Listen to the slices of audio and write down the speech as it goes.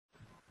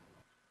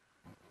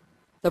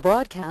The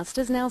broadcast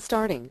is now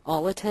starting.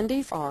 All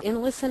attendees are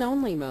in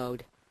listen-only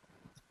mode.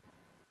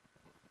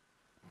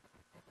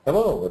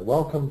 Hello and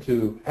welcome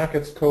to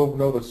Hackett's Cove,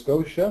 Nova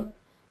Scotia,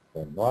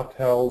 and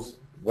Nautel's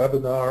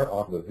webinar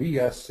on the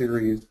VS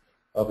series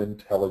of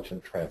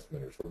intelligent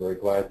transmitters. We're very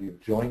glad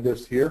you've joined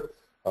us here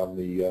on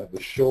the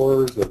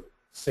shores of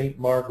St.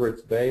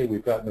 Margaret's Bay.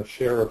 We've gotten a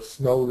share of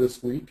snow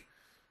this week,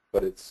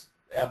 but it's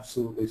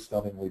absolutely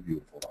stunningly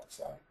beautiful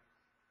outside.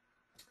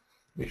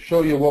 Let me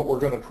show you what we're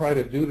going to try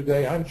to do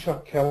today. I'm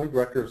Chuck Kelly,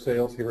 Director of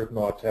Sales here at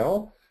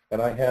Nautel,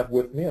 and I have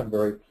with me, I'm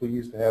very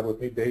pleased to have with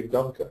me Dave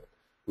Duncan,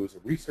 who is a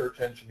research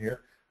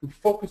engineer who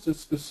focuses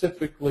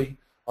specifically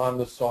on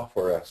the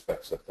software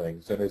aspects of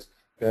things and has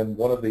been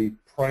one of the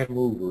prime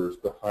movers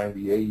behind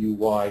the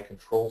AUI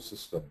control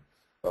system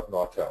of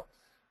Nautel.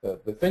 The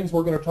things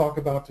we're going to talk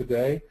about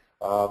today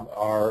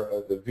are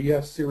the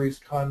VS series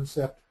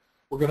concept.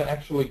 We're going to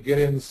actually get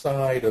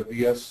inside a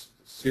VS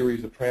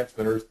series of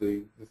transmitters,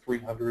 the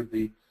 300,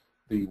 the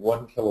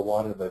 1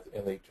 kilowatt, and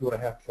the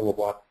 2.5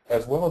 kilowatt,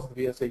 as well as the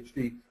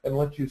VSHD, and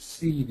let you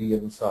see the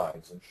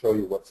insides and show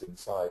you what's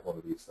inside one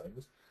of these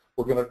things.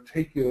 We're going to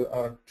take you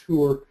on a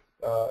tour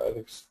and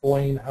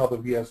explain how the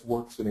VS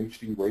works in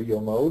HD radio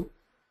mode.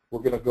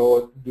 We're going to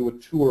go do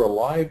a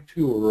live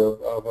tour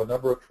of a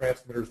number of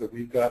transmitters that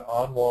we've got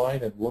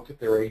online and look at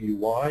their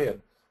AUI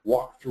and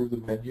walk through the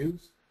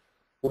menus.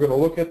 We're going to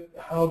look at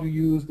how to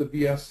use the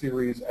VS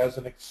series as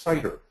an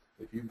exciter.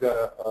 If you've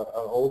got an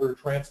older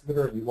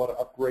transmitter and you want to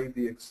upgrade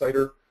the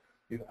exciter,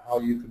 how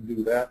you can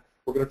do that.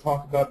 We're going to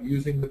talk about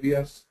using the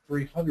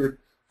VS300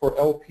 for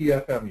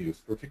LPFM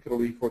use,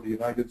 particularly for the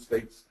United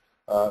States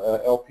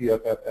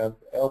LPFM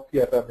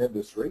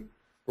industry.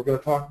 We're going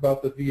to talk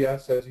about the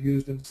VS as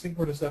used in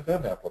synchronous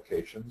FM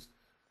applications,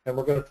 and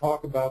we're going to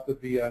talk about the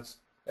VS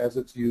as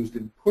it's used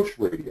in push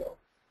radio.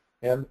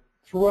 And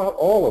throughout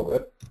all of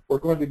it, we're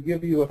going to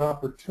give you an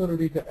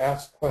opportunity to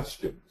ask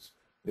questions.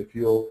 If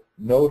you'll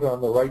note on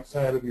the right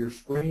side of your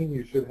screen,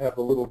 you should have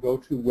a little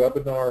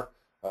GoToWebinar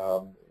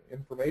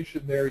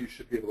information there. You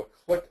should be able to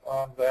click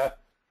on that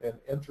and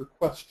enter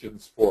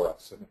questions for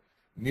us. And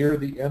near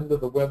the end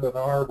of the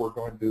webinar, we're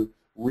going to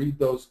read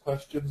those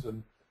questions,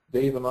 and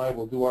Dave and I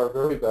will do our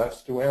very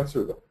best to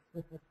answer them.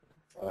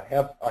 I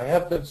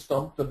have been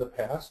stumped in the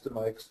past, and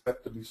I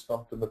expect to be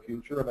stumped in the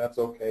future, and that's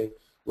okay.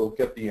 We'll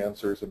get the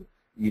answers and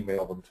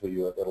email them to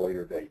you at a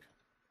later date.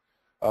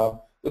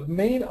 The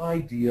main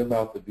idea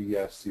about the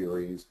VS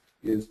series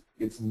is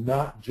it's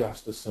not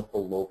just a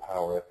simple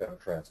low-power FM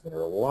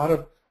transmitter. A lot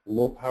of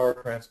low-power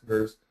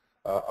transmitters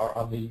are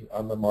on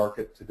the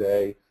market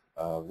today.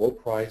 Low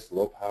price,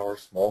 low power,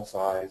 small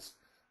size.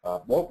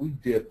 What we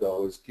did,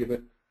 though, is give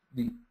it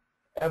the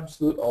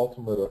absolute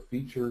ultimate of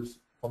features,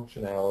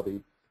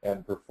 functionality,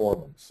 and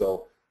performance.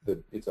 So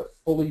it's a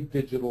fully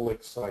digital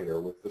exciter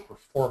with the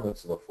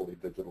performance of a fully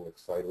digital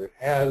exciter. It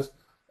has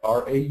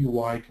our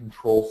AUI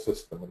control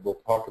system, and we'll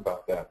talk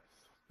about that.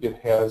 It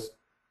has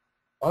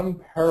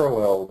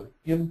unparalleled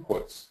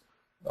inputs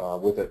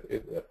with it,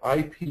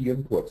 IP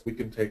inputs. We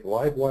can take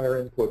live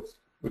wire inputs,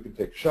 we can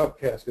take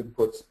shoutcast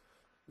inputs,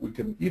 we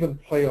can even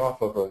play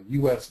off of a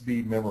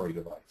USB memory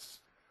device.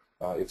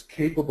 It's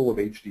capable of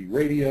HD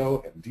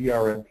radio and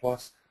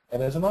DRM+,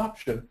 and as an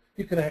option,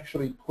 you can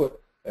actually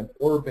put an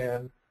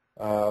Orban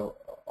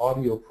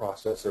audio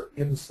processor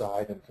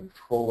inside and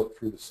control it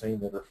through the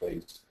same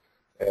interface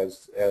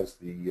as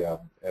the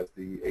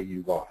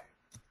AUI.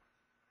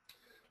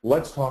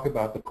 Let's talk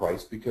about the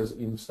price, because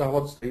in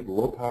solid-state,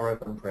 low-power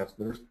FM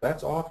transmitters,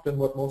 that's often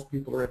what most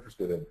people are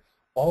interested in.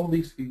 All of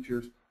these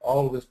features,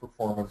 all of this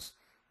performance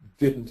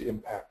didn't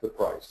impact the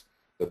price.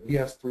 The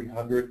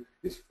VS300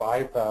 is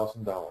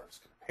 $5,000.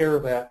 Compare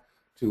that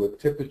to a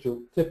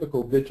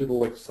typical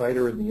digital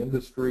exciter in the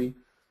industry.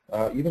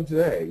 Even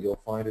today,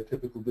 you'll find a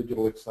typical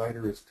digital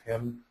exciter is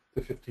 $10,000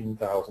 to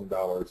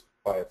 $15,000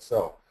 by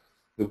itself.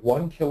 The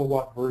 1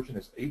 kilowatt version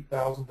is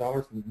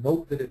 $8,000.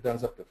 Note that it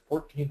does up to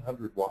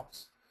 1,400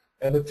 watts.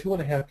 And the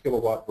 2.5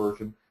 kilowatt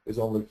version is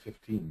only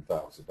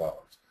 $15,000.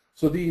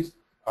 So these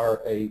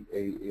are an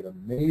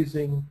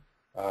amazing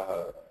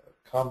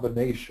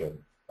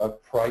combination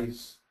of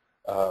price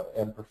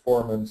and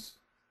performance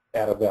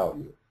at a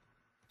value.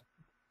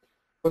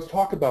 Let's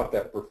talk about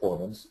that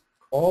performance.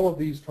 All of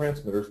these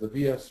transmitters, the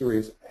VS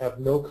series, have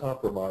no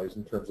compromise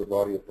in terms of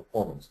audio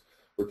performance.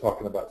 We're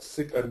talking about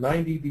a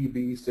 90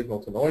 dB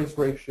signal-to-noise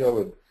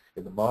ratio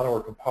in the mono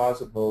or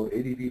composite mode,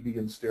 80 dB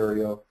in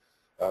stereo,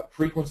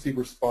 frequency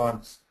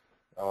response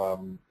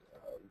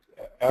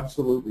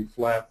absolutely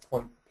flat,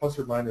 plus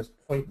or minus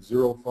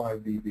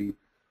 0.05 dB,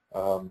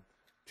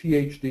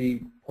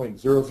 THD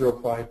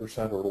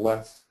 0.005% or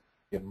less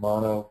in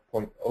mono,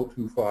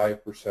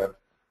 0.025%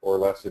 or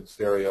less in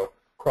stereo,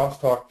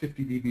 crosstalk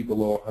 50 dB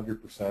below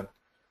 100%,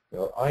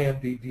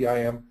 IMD,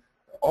 DIM.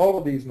 All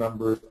of these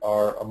numbers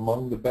are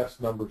among the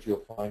best numbers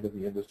you'll find in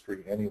the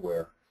industry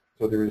anywhere.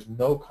 So there is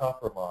no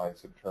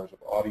compromise in terms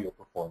of audio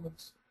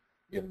performance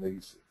in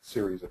these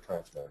series of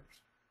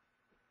transmitters.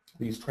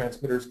 These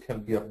transmitters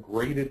can be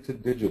upgraded to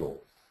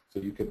digital.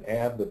 So you can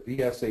add the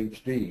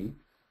VSHD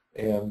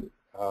and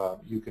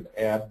you can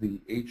add the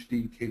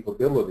HD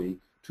capability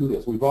to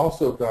this. We've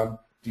also done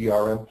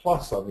DRM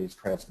Plus on these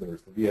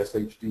transmitters. The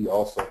VSHD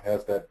also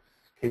has that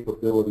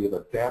capability of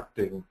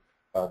adapting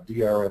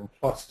DRM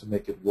Plus to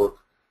make it work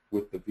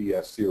with the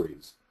VS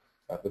series.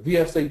 The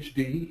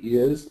VSHD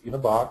is, in a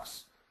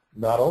box,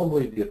 not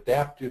only the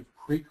adaptive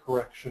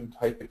pre-correction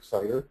type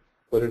exciter,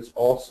 but it's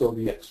also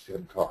the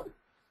XGen card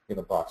in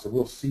a box, and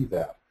we'll see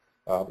that.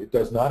 It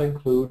does not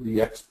include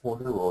the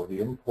exporter or the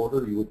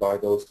importer. You would buy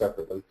those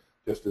separately,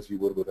 just as you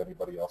would with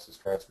anybody else's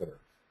transmitter.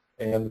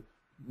 And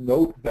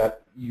note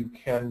that you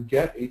can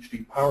get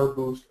HD Power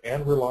Boost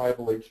and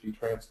Reliable HD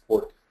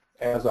Transport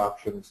as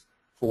options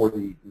for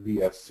the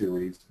VS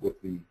series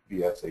with the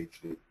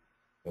VSHD.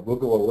 And we'll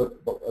go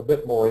a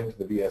bit more into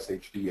the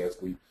VSHD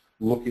as we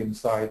look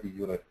inside the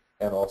unit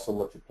and also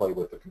let you play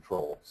with the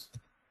controls.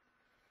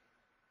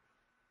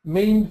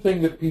 Main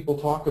thing that people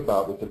talk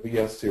about with the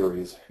VS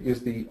series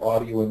is the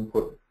audio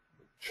input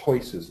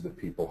choices that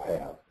people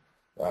have.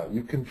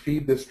 You can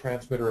feed this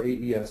transmitter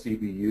AES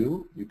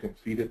EBU, you can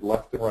feed it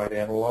left and right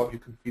analog, you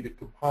can feed it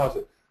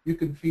composite, you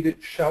can feed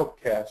it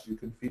shoutcast, you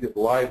can feed it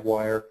live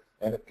wire,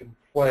 and it can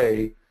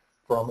play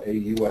from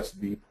a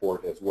USB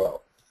port as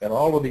well. And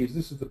all of these,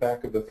 this is the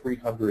back of the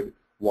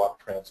 300-watt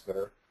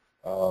transmitter,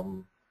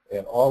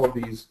 and all of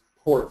these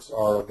ports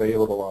are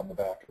available on the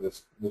back of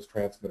this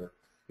transmitter.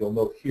 You'll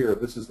note here,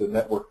 this is the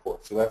network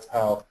port, so that's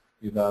how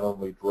you not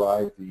only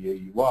drive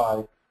the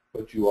AUI,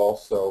 but you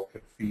also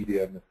can feed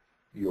in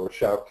your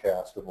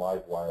shoutcast and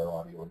live wire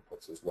audio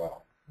inputs as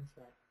well. That's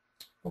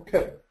right.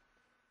 Okay.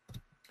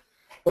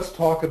 Let's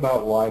talk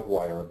about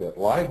LiveWire a bit.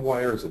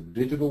 LiveWire is a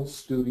digital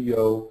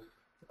studio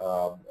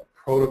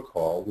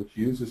protocol which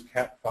uses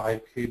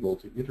Cat5 cable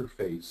to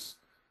interface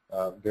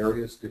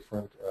various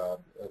different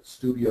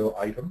studio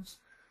items,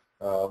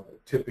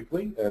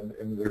 typically,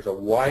 and there's a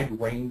wide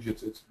range.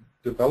 It's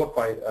developed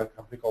by a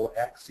company called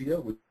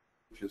Axia, which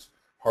is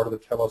part of the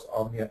TELUS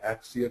Omnia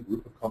Axia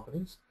group of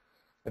companies.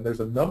 And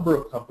there's a number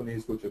of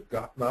companies which have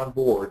gotten on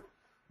board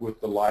with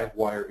the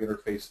LiveWire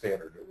interface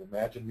standard.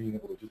 Imagine being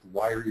able to just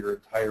wire your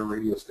entire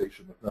radio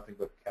station with nothing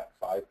but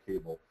Cat5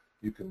 cable.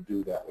 You can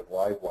do that with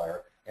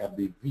LiveWire. And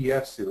the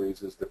VS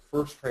series is the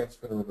first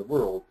transmitter in the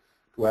world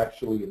to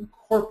actually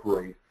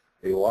incorporate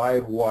a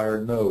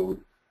LiveWire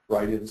node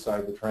right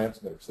inside the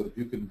transmitter, so that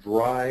you can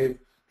drive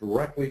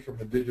directly from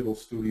the digital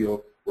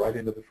studio right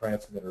into the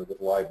transmitter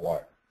with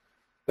LiveWire.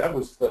 That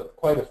was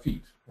quite a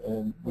feat.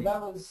 And well,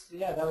 that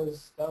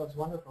was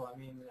wonderful. I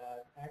mean,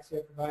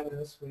 Axia provided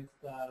us with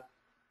a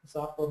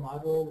software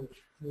module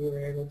which we were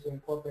able to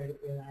incorporate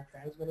in our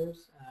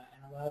transmitters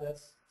and allowed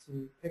us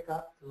to pick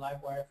up the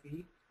LiveWire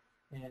feed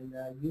and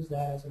use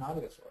that as an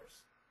audio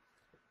source.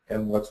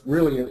 And what's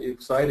really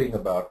exciting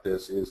about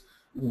this is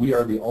we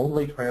are the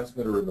only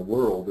transmitter in the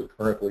world that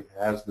currently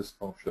has this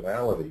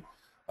functionality.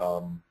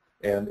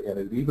 And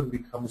it even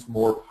becomes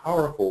more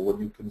powerful when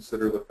you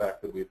consider the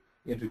fact that we've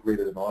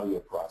integrated an audio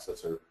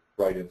processor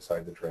right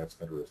inside the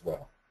transmitter as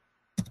well.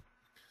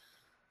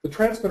 The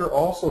transmitter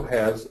also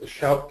has a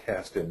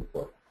shoutcast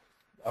input.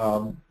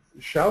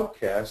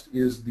 Shoutcast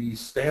is the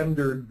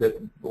standard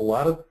that a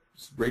lot of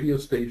radio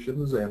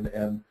stations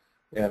and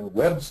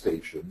web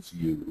stations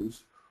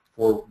use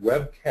for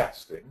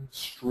webcasting,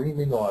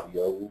 streaming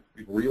audio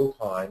in real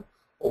time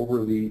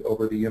over the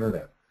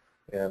internet.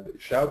 And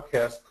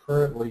Shoutcast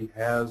currently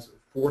has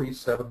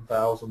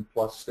 47,000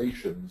 plus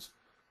stations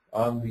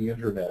on the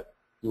internet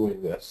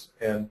doing this.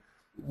 And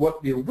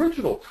what the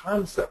original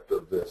concept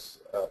of this,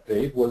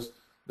 Dave, was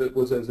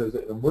as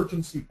an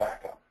emergency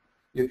backup.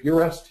 If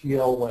your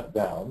STL went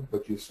down,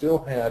 but you still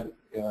had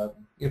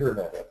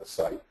internet at the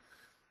site,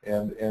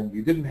 and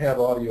you didn't have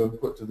audio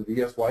input to the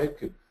VSY, it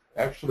could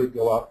actually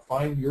go out,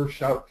 find your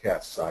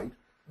Shoutcast site,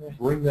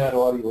 bring that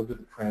audio into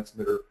the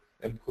transmitter,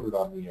 and put it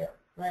on the air.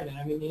 Right, and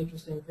I mean the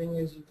interesting thing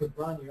is you could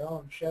run your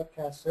own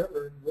Shoutcast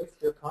server with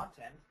your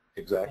content.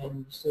 Exactly.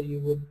 And so you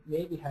would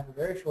maybe have a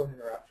very short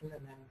interruption,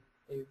 and then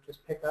they would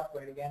just pick up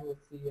right again with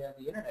the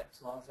internet,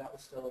 as long as that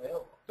was still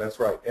available. That's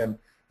right, and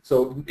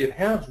so it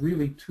has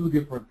really two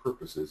different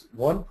purposes.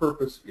 One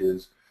purpose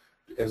is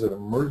as an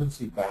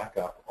emergency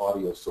backup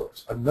audio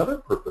source. Another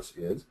purpose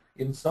is,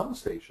 in some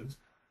stations,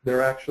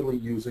 they're actually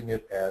using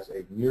it as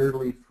a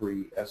nearly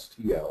free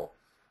STL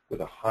with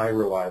a high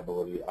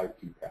reliability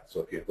IP path. So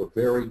if you have a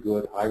very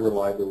good high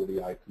reliability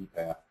IP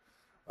path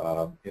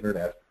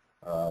internet,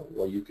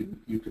 well, you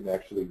can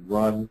actually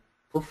run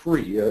for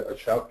free a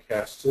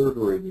Shoutcast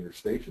server in your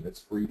station. It's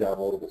free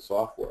downloadable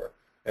software,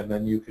 and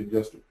then you can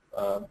just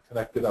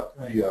connect it up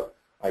via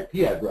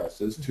IP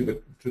addresses to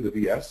the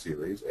VS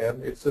series,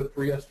 and it's a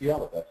free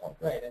STL at that point.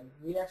 Right, and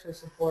we actually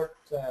support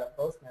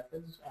both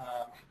methods.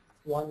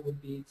 One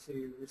would be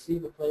to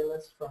receive a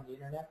playlist from the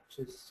internet,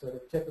 which is sort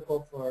of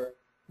typical for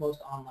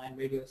most online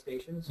radio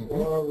stations,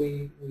 or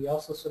we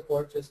also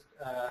support just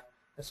a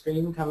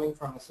stream coming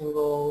from a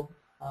single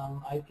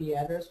IP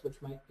address, which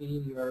might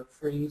be your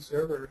free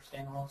server,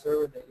 standalone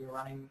server that you're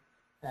running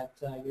at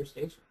your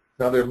station.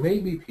 Now, there may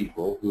be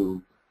people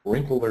who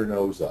wrinkle their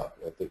nose up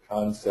at the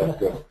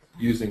concept of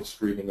using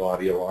streaming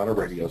audio on a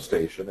radio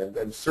station.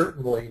 And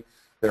certainly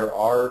there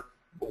are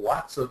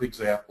lots of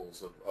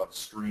examples of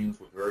streams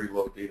with very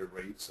low data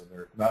rates, and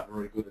they're not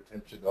very good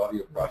attention to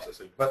audio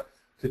processing. But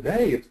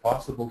today it's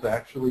possible to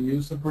actually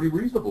use some pretty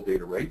reasonable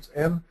data rates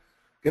and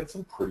get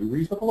some pretty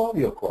reasonable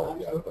audio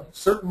quality out of them.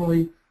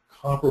 Certainly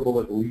comparable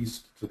at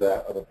least to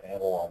that of an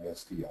analog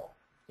STL.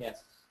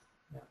 Yes.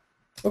 Yeah.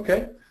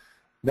 Okay,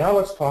 now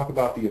let's talk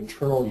about the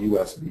internal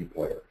USB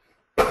player.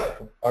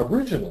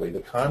 Originally, the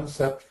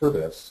concept for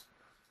this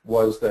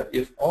was that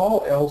if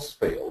all else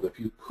failed, if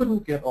you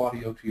couldn't get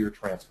audio to your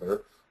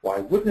transmitter, why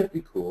wouldn't it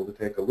be cool to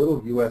take a little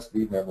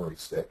USB memory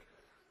stick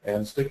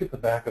and stick it in the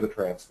back of the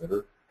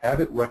transmitter, have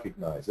it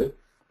recognize it,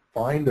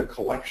 find a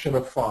collection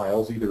of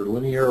files, either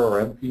linear or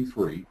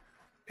MP3,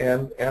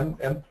 and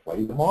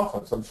play them off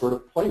on some sort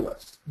of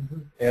playlist.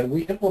 And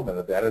we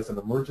implemented that as an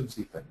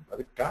emergency thing, but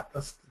it got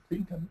us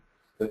thinking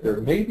that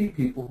there may be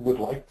people who would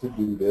like to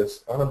do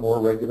this on a more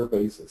regular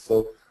basis.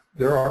 So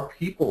there are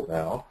people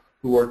now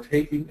who are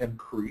taking and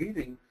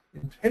creating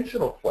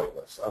intentional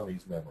playlists on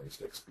these memory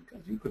sticks,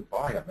 because you can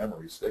buy a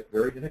memory stick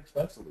very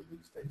inexpensively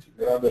these days.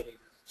 You get on the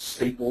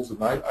Staples,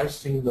 and I've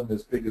seen them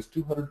as big as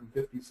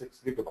 256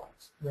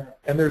 gigabytes. Right.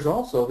 And there's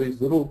also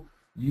these little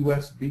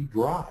USB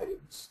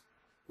drives,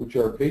 which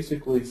are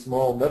basically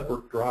small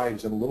network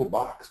drives in a little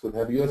box that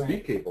have a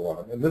USB cable on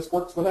them, and this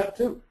works for that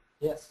too.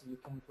 Yes, you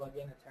can plug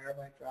in a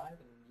terabyte drive,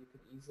 and you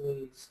could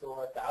easily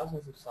store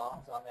thousands of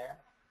songs on there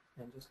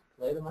and just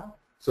play them out.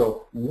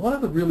 So one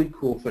of the really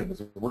cool things,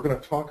 and we're going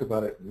to talk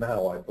about it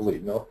now, I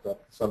believe. No,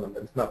 it's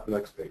not the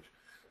next page.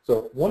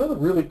 So one of the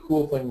really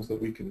cool things that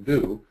we can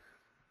do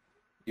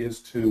is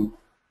to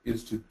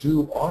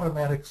do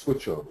automatic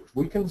switchovers.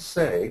 We can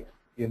say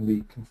in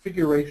the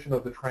configuration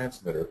of the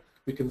transmitter,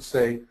 we can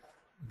say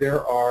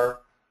there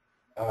are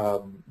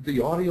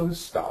the audio is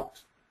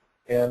stopped,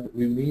 and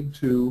we need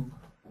to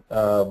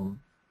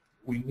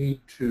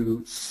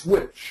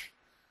switch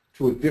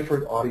to a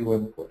different audio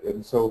input.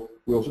 And so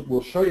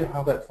we'll show you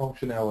how that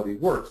functionality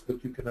works,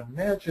 but you can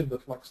imagine the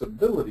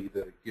flexibility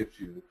that it gives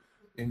you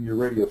in your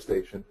radio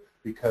station,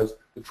 because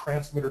the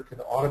transmitter can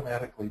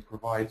automatically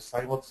provide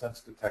silent sense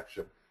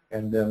detection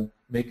and then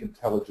make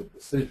intelligent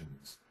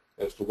decisions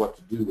as to what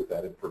to do with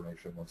that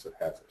information once it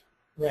has it.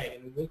 Right,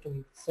 and we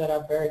can set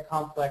up very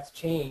complex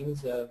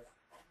chains of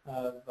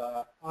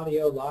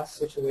audio loss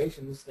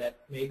situations that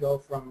may go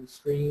from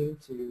stream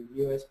to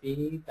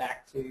USB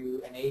back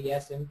to an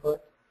AES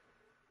input,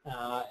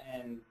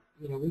 and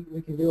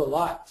we can do a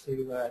lot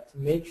to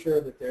make sure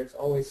that there's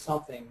always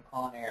something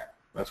on air.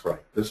 That's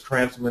right. This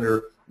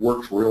transmitter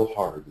works real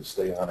hard to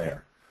stay on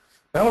air.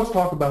 Now let's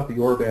talk about the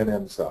Orban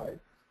Inside.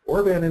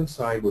 Orban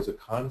Inside was a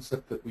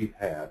concept that we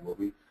had where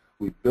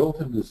we built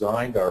and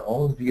designed our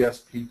own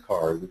DSP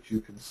card, which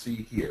you can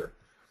see here,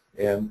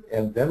 and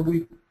then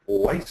we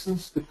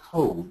licensed the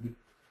code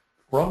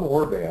from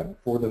Orban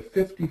for the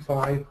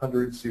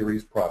 5500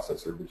 series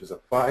processor, which is a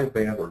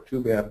 5-band or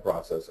 2-band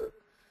processor,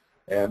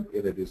 and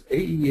it is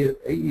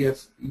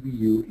AES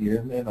EBU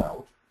in and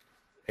out.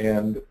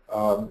 And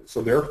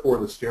so therefore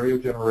the stereo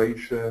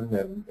generation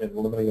and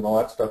limiting and all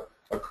that stuff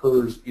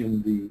occurs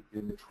in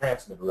the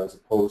transmitter as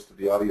opposed to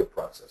the audio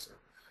processor.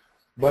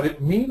 But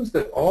it means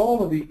that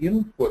all of the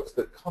inputs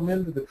that come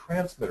into the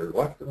transmitter,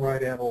 left and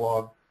right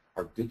analog,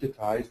 are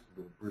digitized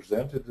and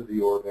presented to the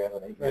Orban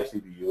and AES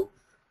EBU.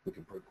 We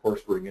can, of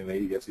course, bring in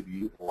AES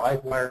EBU,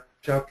 LiveWire,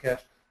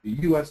 Shoutcast, the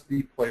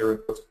USB player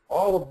inputs.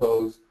 All of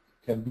those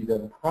can be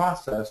then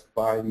processed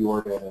by the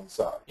Orban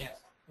Inside. Yes.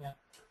 Yeah.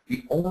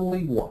 The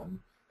only one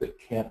that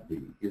can't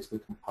be is the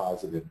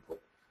composite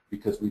input,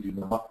 because we do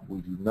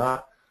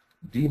not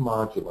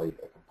demodulate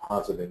a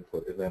composite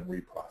input and then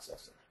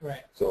reprocess it.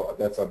 Right. So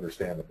that's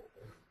understandable.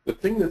 The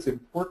thing that's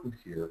important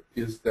here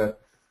is that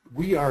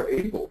we are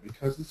able,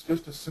 because it's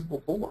just a simple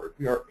board,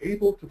 we are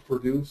able to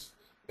produce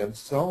and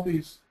sell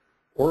these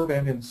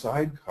Orban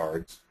Inside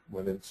cards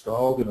when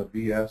installed in a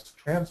VS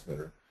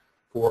transmitter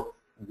for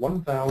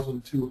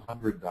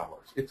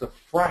 $1,200. It's a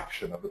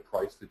fraction of the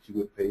price that you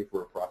would pay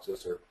for a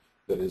processor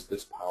that is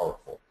this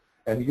powerful.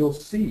 And you'll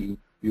see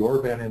the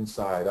Orban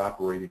Inside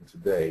operating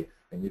today,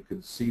 and you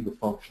can see the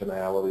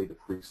functionality, the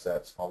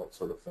presets, all that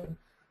sort of thing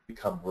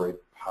become very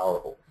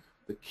powerful.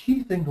 The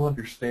key thing to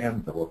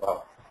understand, though,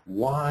 about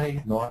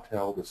why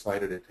Nautel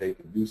decided to take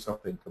and do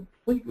something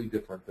completely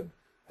different than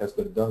has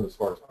been done as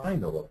far as I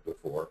know of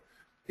before,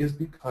 is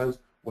because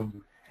when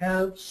you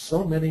have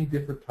so many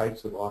different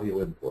types of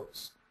audio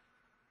inputs,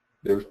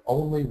 there's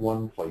only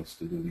one place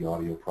to do the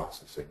audio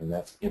processing, and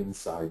that's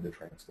inside the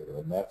transmitter,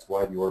 and that's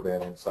why the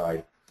Orban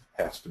Inside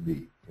has to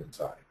be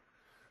inside.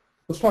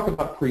 Let's talk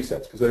about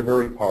presets, because they're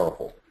very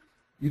powerful.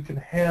 You can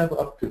have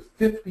up to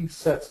 50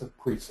 sets of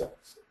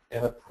presets,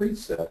 and a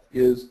preset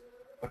is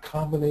a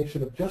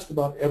combination of just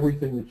about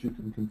everything that you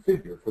can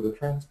configure for the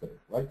transmitter,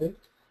 right, Dave?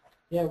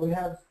 Yeah, we've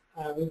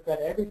got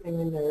everything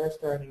in there,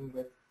 starting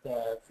with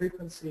the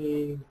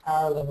frequency,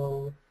 power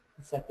level,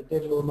 set the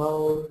digital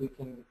mode. We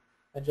can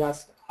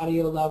adjust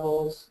audio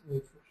levels.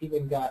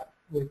 We've got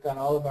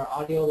all of our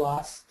audio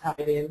loss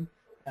tied in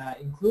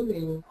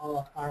including all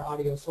of our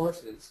audio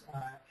sources.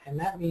 And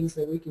that means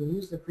that we can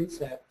use the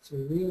preset to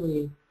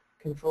really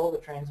control the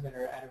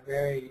transmitter at a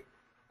very,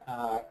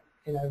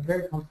 in a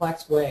very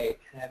complex way,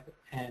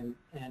 and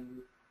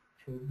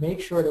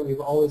make sure that we've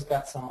always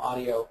got some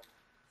audio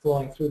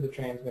flowing through the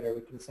transmitter.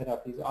 We can set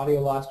up these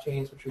audio loss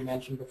chains, which we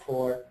mentioned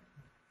before,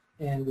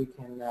 and we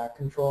can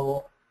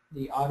control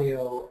the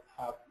audio,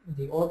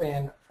 the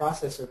Orban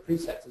processor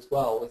presets as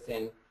well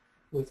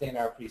within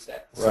our preset.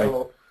 Right.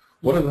 So,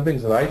 one of the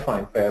things that I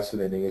find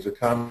fascinating is a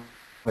comment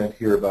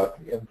here about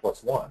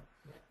N+1.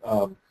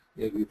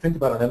 If you think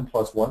about an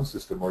N+1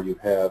 system where you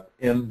have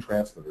N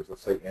transmitters,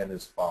 let's say N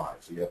is 5,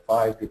 so you have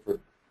 5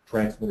 different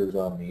transmitters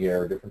on the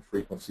air, different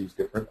frequencies,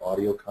 different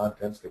audio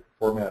contents, different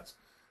formats,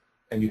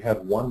 and you have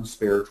one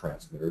spare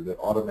transmitter that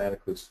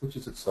automatically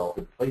switches itself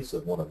in place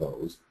of one of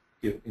those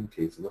in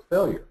case of a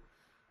failure.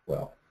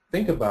 Well,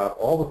 think about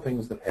all the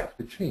things that have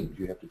to change.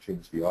 You have to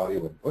change the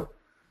audio input,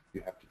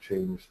 you have to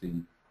change the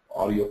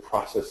audio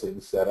processing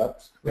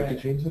setups, you have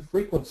to change the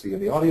frequency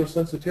and the audio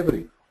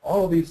sensitivity.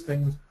 All of these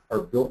things are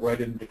built right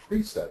into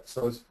presets.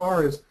 So as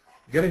far as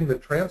getting the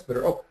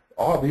transmitter,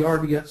 all the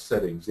RDS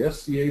settings, the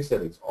SCA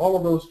settings, all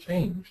of those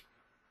change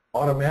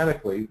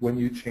automatically when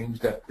you change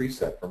that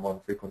preset from one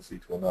frequency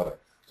to another.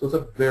 So it's a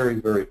very,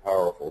 very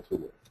powerful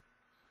tool.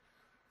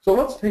 So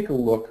let's take a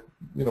look.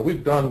 You know,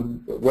 we've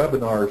done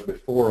webinars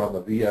before on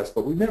the VS,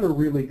 but we never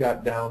really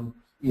got down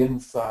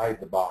inside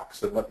the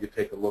box and let you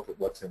take a look at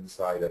what's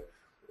inside it.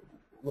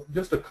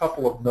 Just a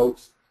couple of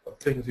notes of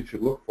things you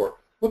should look for.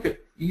 Look at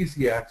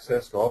easy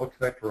access to all the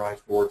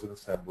connectorized boards and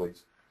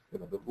assemblies. You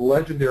know, the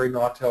legendary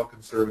Nautel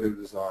conservative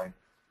design.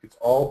 It's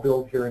all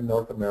built here in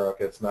North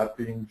America. It's not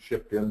being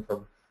shipped in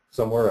from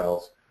somewhere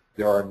else.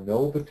 There are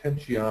no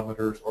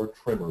potentiometers or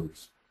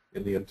trimmers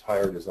in the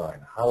entire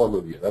design.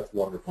 Hallelujah, that's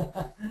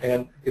wonderful.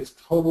 And it's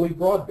totally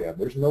broadband.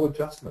 There's no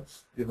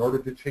adjustments. In order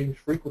to change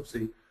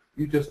frequency,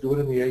 you just do it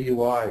in the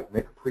AUI,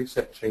 make a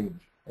preset change,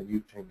 and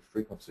you change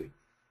frequency.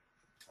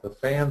 The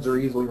fans are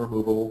easily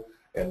removable,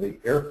 and the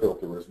air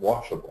filter is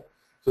washable.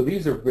 So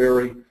these are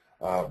very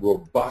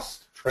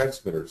robust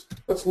transmitters.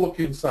 Let's look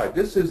inside.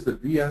 This is the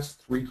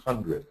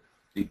VS300.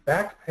 The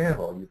back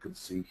panel you can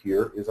see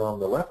here is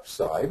on the left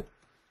side,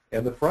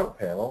 and the front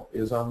panel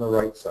is on the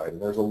right side.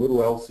 And there's a little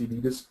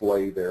LCD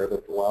display there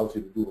that allows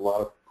you to do a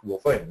lot of cool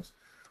things.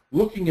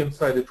 Looking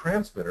inside the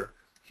transmitter,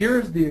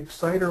 here's the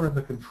exciter and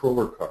the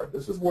controller card.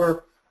 This is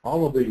where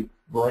all of the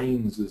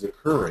brains is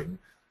occurring,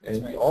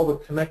 and all the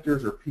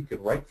connectors are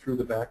peeking right through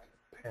the back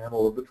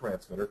panel of the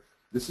transmitter.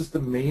 This is the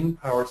main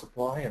power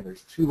supply, and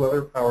there's 2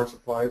 other power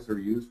supplies that are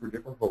used for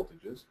different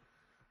voltages.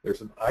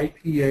 There's an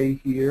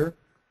IPA here.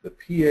 The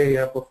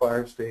PA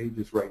amplifier stage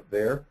is right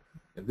there,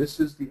 and this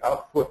is the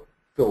output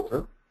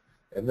filter.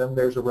 And then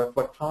there's a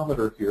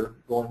reflectometer here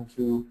going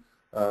to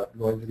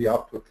the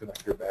output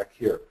connector back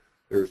here.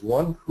 There's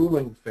one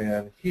cooling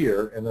fan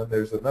here, and then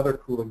there's another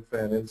cooling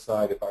fan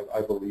inside,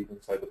 I believe,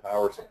 inside the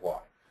power supply.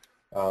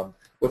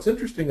 What's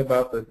interesting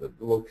about the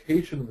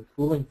location of the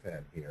cooling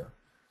fan here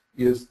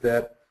is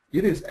that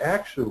it is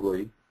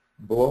actually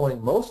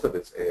blowing most of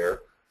its air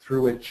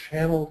through a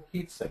channel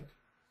heatsink.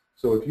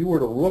 So if you were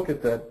to look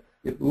at that,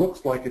 it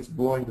looks like it's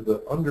blowing to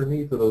the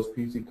underneath of those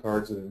PC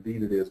cards, and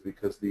indeed it is,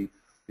 because the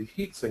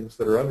heat sinks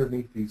that are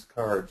underneath these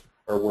cards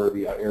are where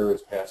the air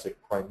is passing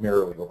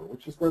primarily over,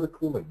 which is where the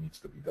cooling needs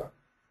to be done.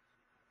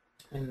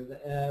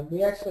 And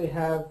we actually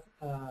have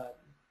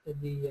in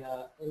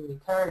the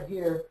card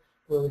here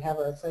where we have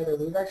our exciter,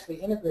 we've actually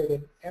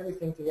integrated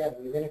everything together.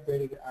 We've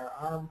integrated our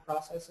ARM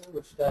processor,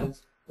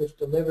 which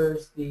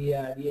delivers the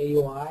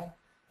AUI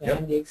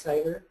and the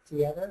exciter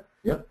together.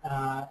 Yep.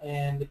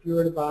 And if you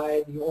were to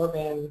buy the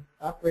Orban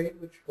upgrade,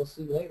 which we'll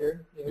see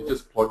later, it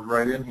just plugs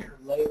right in here.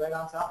 Lay right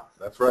on top.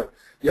 That's right.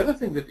 The other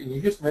thing that, and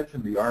you just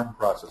mentioned the ARM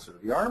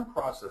processor. The ARM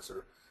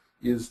processor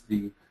is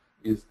the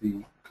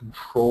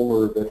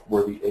controller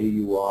where the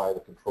AUI,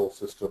 the control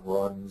system,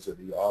 runs, and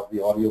the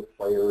audio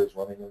player is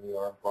running in the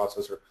ARM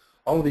processor.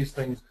 All of these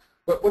things.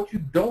 But what you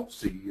don't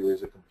see here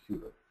is a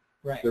computer.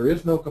 Right. There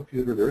is no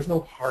computer. There is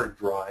no hard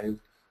drive.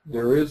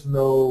 There is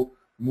no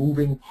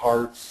moving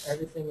parts.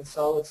 Everything is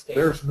solid state.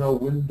 There's no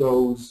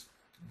Windows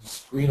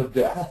screen of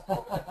death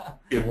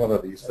in one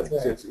of these things.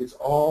 Right. It's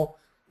all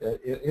an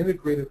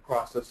integrated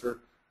processor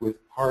with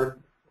hard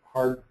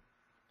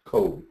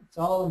code. It's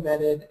all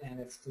embedded, and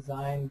it's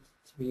designed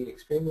to be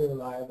extremely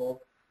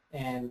reliable.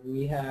 And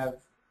we have,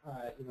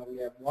 we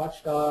have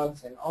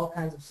watchdogs and all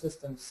kinds of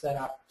systems set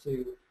up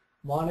to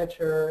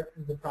monitor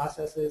the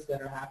processes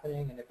that are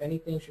happening, and if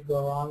anything should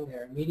go wrong,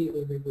 they're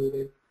immediately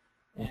rebooted,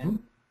 and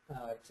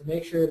to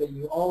make sure that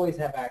you always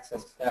have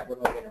access to that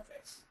remote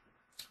interface.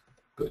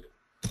 Good.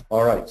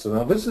 All right, so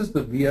now this is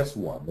the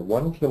VS1, the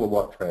 1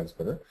 kilowatt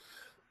transmitter.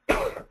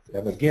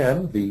 And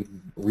again, the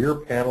rear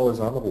panel is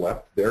on the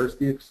left. There's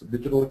the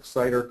digital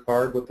exciter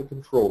card with the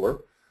controller.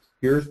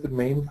 Here's the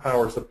main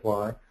power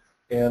supply.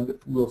 And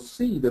we'll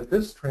see that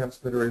this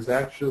transmitter is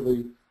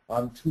actually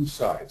on 2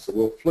 sides. So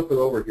we'll flip it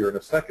over here in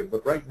a second.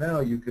 But right now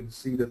you can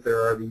see that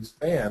there are these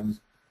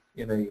fans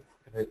in an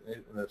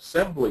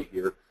assembly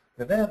here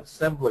And that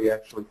assembly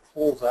actually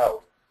pulls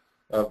out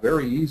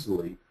very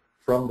easily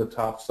from the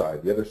top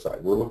side, the other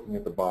side. We're looking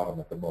at the bottom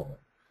at the moment.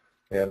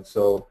 And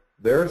so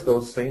there's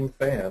those same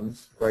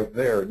fans right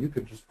there, and you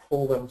can just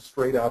pull them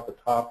straight out the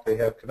top. They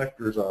have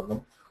connectors on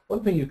them.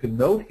 One thing you can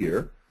note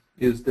here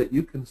is that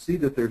you can see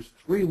that there's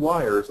 3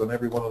 wires on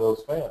every one of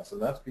those fans,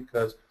 and that's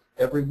because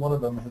every one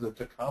of them has a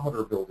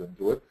tachometer built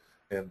into it,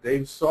 and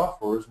Dave's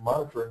software is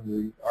monitoring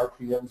the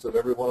RPMs of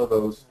every one of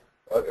those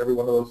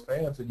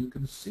fans, and you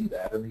can see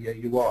that in the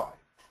AUI.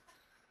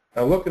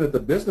 Now, looking at the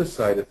business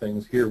side of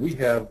things here, we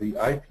have the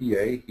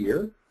IPA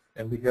here,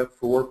 and we have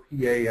 4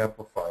 PA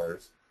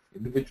amplifiers,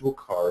 individual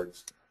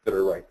cards that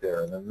are right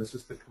there, and then this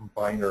is the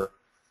combiner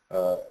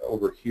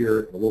over here,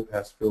 and the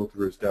low-pass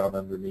filter is down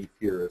underneath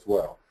here as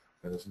well.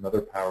 And there's another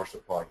power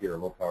supply here, a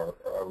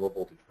low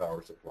voltage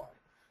power supply.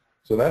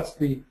 So that's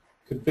the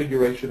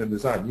configuration and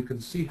design. You can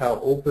see how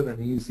open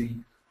and easy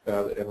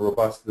and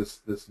robust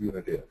this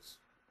unit is.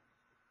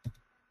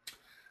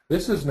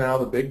 This is now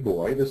the big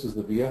boy. This is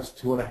the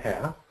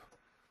VS2.5.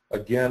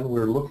 Again,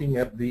 we're looking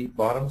at the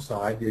bottom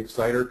side. The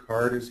exciter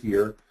card is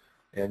here,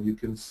 and you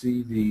can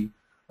see the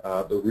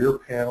rear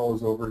panel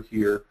is over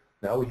here.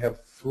 Now we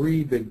have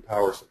 3 big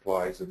power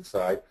supplies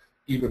inside,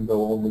 even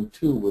though only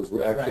 2 was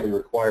actually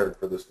required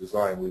for this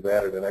design. We've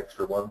added an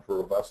extra one for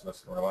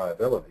robustness and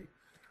reliability.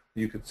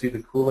 You can see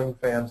the cooling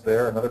fans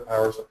there, another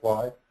power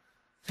supply.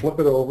 Flip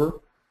it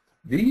over.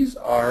 These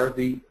are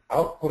the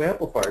output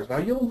amplifiers. Now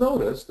you'll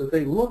notice that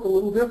they look a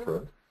little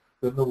different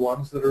than the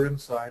ones that are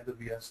inside the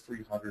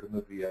VS300 and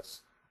the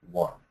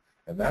VS1.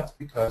 And that's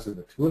because in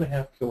the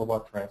 2.5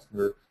 kilowatt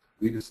transmitter,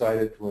 we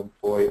decided to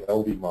employ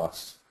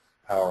LDMOS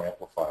power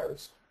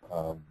amplifiers.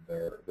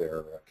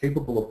 They're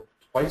capable of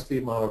twice the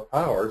amount of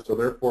power, so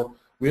therefore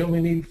we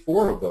only need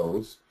 4 of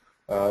those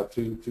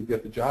to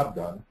get the job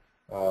done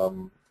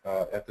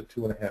at the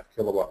 2.5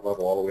 kilowatt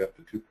level all the way up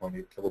to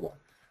 2.8 kilowatt.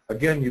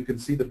 Again, you can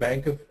see the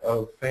bank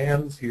of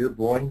fans here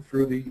blowing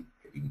through the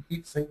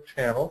heatsink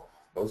channel.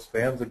 Those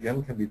fans,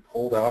 again, can be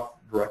pulled out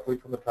directly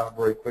from the top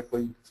very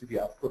quickly. You can see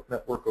the output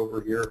network over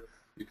here.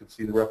 You can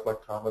see the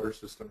reflectometer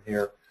system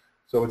here.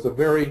 So it's a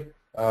very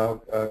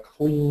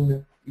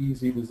clean,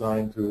 easy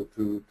design to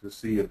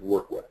see and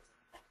work with.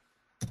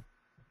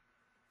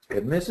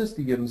 And this is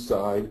the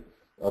inside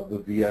of the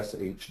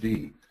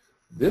VS-HD.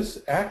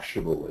 This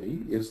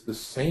actually is the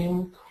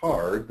same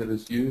card that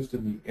is used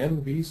in the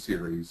NV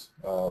series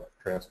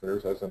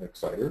transmitters as an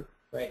exciter.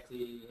 Right,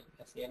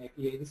 that's the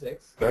NAP86.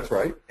 That's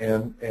right,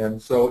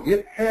 and so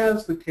it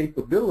has the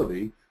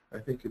capability, I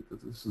think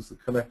this is the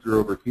connector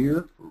over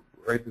here,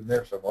 right in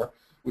there somewhere,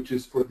 which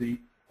is for the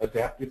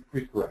adaptive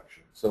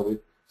pre-correction. So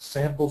it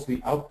samples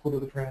the output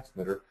of the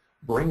transmitter,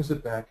 brings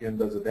it back in,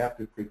 does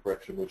adaptive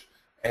pre-correction, which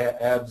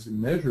adds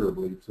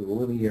immeasurably to the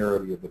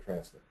linearity of the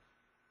transmitter.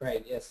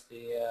 Right. Yes.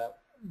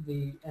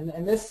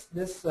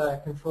 This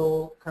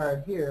control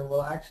card here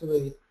will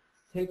actually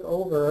take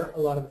over a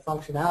lot of the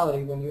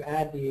functionality when you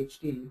add the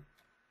HD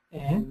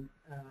and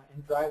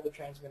drive the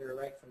transmitter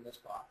right from this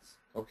box.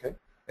 Okay.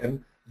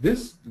 And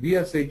this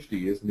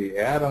VS-HD is the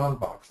add-on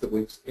box that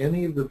makes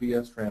any of the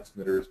VS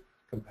transmitters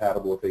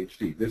compatible with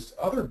HD. This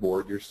other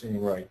board you're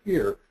seeing right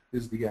here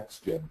is the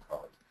XGen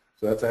card.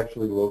 So that's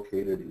actually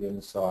located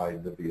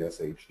inside the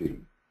VS-HD.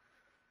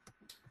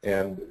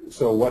 And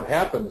so what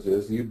happens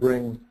is you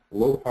bring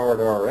low-powered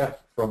RF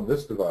from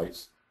this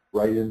device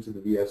right into the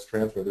VS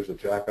transmitter. There's a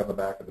jack on the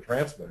back of the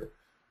transmitter,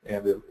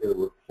 and it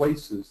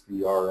replaces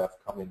the RF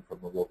coming from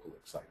the local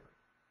exciter.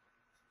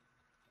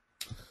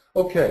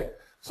 Okay,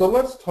 so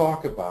let's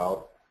talk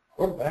about,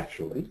 well,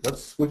 actually,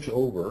 let's switch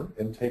over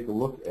and take a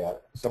look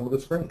at some of the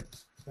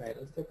screens. Right,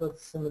 let's take a look at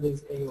some of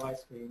these AUI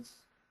screens.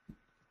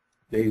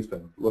 Dave's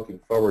been looking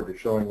forward to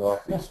showing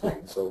off these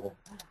screens, so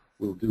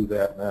we'll do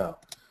that now.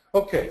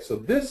 Okay, so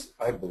this,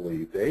 I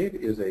believe, Dave,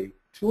 is a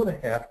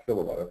 2.5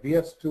 kilowatt, a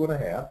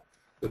VS2.5,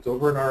 that's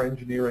over in our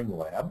engineering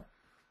lab.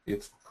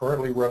 It's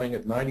currently running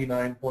at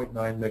 99.9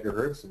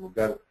 megahertz, and we've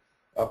got it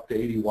up to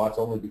 80 watts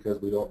only because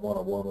we don't want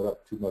to warm it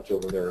up too much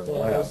over there in the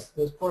lab.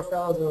 Those poor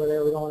fellows over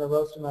there, we don't want to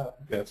roast them out.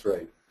 That's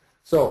right.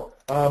 So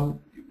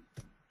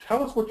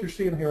tell us what you're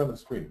seeing here on the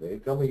screen,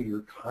 Dave. Tell me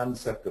your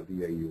concept of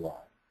the AUI.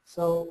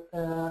 So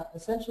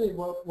essentially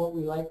what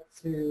we like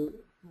to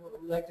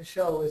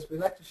show is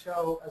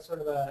a sort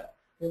of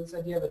this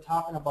idea of a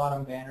top and a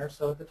bottom banner.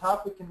 So at the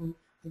top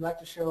we like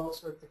to show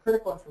sort of the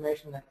critical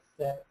information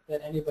that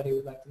anybody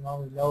would like to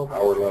normally know about.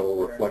 Power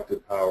level,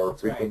 reflected power,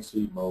 That's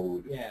frequency, right.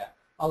 mode. Yeah,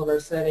 all of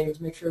our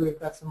settings, make sure we've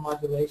got some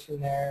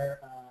modulation there,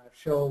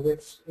 show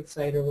which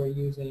exciter we're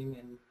using.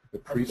 And the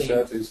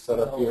preset is set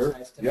up here.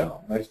 Nice to Yeah,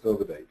 know. nice to know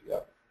the date. Yeah,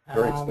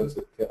 very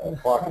expensive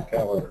clock and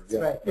calendar.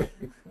 That's Yeah. right.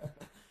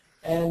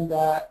 And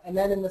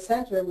then in the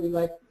center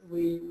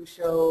we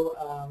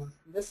show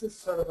this is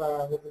sort of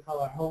what we call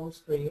our home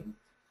screen.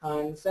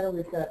 In the center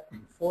we've got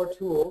 4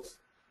 tools,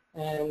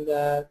 and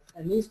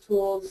these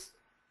tools,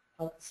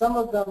 some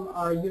of them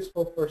are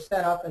useful for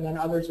setup, and then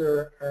others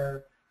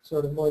are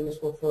sort of more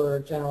useful for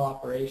general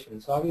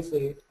operation. So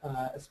obviously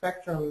a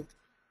spectrum.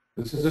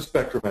 This is a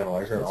spectrum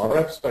analyzer, an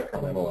RF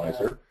spectrum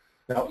analyzer.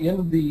 Now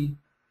in the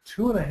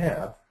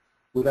 2.5,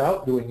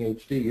 without doing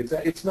HD,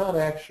 it's not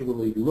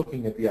actually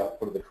looking at the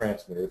output of the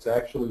transmitter. It's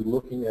actually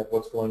looking at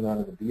what's going on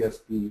in the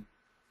DSP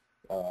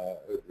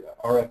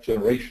RF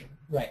generation.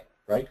 Right.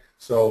 Right?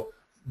 So,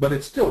 but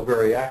it's still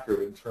very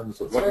accurate in terms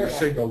of what your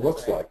signal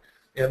looks like.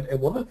 And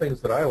one of the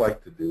things that I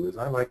like to do is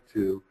I like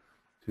to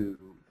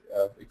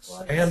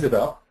expand it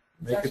up.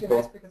 It's actually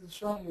nice because it's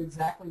showing you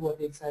exactly what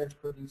the exciter is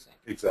producing.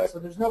 Exactly. So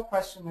there's no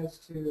question as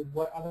to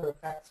what other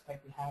effects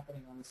might be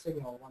happening on the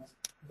signal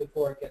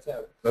before it gets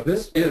out. Now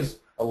this is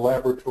a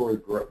laboratory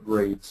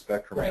grade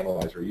spectrum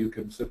analyzer. You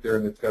can sit there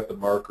and it's got the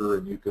marker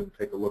and you can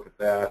take a look at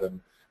that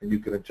and you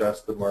can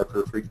adjust the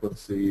marker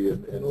frequency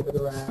and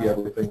see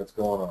everything that's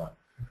going on.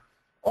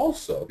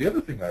 Also, the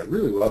other thing I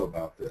really love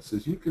about this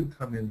is you can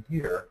come in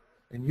here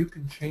and you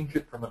can change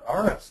it from an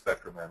RF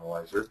spectrum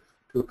analyzer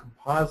to a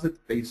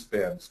composite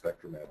baseband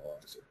spectrum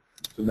analyzer.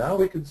 So now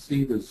we can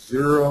see the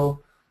 0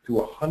 to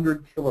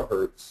 100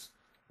 kilohertz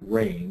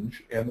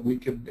range, and we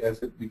can,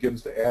 as it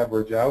begins to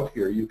average out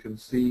here, you can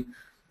see,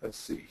 let's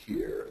see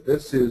here,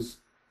 this is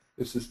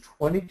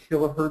 20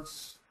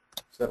 kilohertz.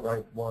 Is that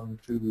right? 1,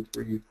 2,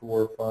 3,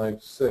 4,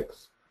 5,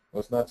 6. Well,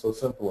 it's not so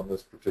simple in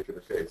this particular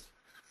case.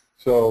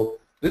 So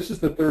this is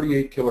the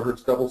 38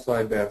 kilohertz double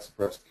sideband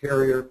suppressed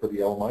carrier for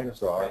the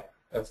L-R.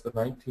 That's the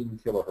 19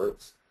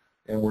 kilohertz.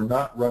 And we're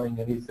not running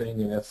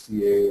anything in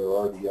SCA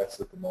or RDS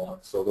at the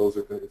moment, so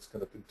it's going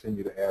to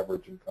continue to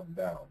average and come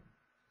down.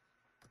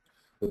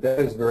 But that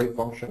is very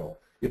functional.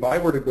 If I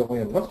were to go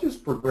in, let's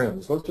just for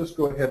grins, let's just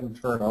go ahead and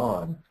turn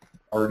on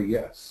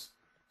RDS.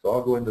 So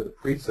I'll go into the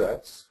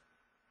presets,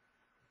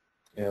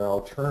 and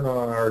I'll turn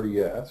on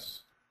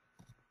RDS,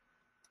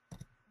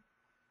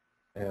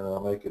 and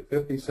I'll make it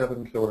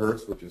 57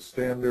 kilohertz, which is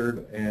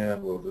standard,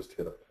 and we'll just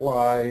hit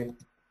apply,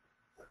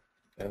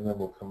 and then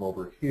we'll come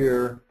over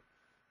here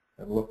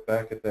and look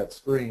back at that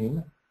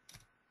screen,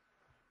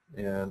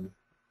 and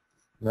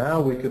now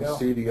we can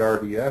see the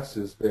RDS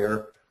is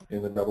there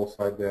in the double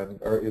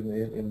sideband, or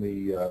in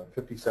the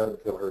 57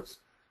 kilohertz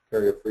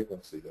carrier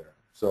frequency there.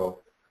 So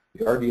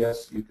the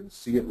RDS, you can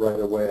see it right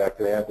away. I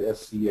could add the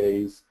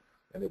SCAs,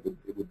 and it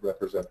would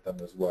represent them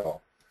as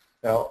well.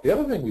 Now the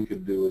other thing we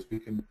can do is we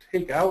can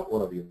take out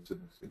one of the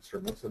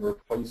instruments and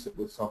replace it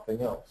with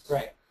something else.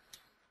 Right.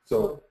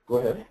 So go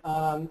ahead.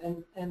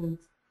 And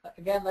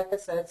again, like I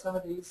said, some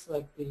of these,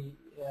 like the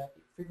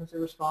frequency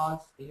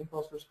response, the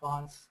impulse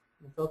response,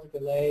 the filter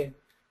delay,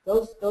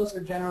 those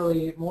are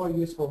generally more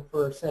useful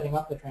for setting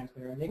up the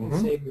transmitter, and they can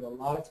save you a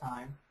lot of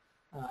time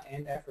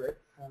and effort,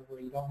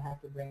 where you don't have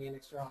to bring in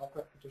external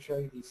equipment to show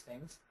you these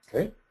things.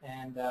 Okay.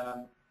 And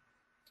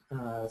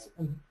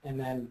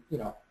then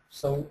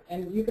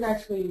and you can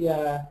actually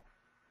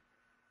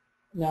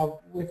now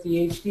with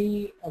the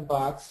HD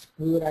box,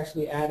 we would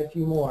actually add a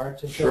few more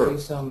to show you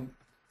some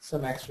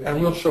extra.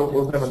 And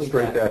we'll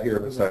demonstrate that here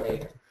in a second.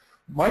 Later.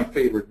 My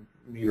favorite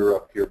meter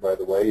up here, by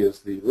the way, is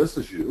the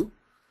Lissajous.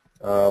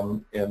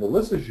 And the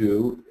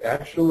Lissajous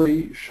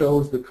actually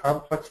shows the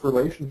complex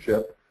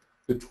relationship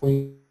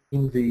between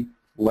the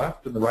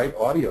left and the right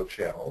audio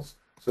channels.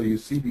 So you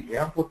see the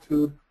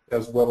amplitude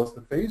as well as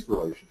the phase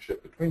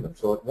relationship between them.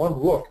 So at one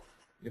look,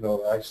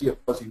 I see a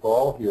fuzzy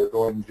ball here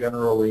going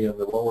generally in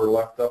the lower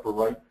left, upper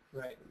right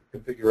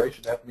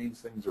configuration. That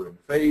means things are in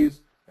phase,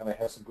 and I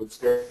have some good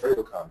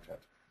stereo content.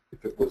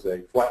 If it was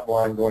a flat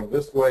line going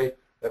this way,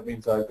 that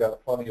means I've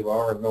got plenty of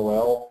R and no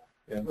L,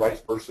 and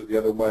vice versa the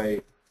other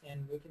way.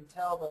 And we can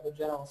tell by the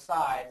general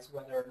size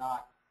whether or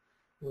not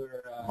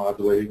we're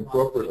modulating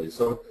appropriately.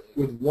 So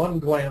with one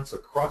glance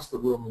across the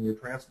room in your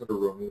transmitter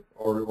room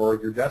or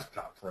your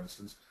desktop, for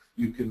instance,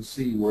 you can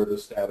see where the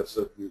status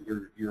of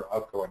your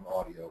outgoing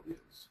audio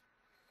is.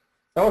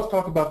 Now let's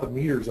talk about the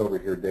meters over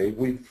here, Dave.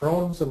 We've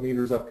thrown some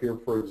meters up here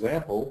for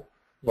example,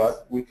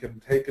 but we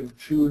can take and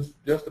choose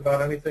just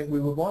about anything we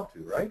would want to,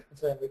 right?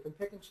 That's right. We can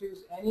pick and choose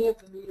any of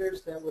the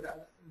meters that would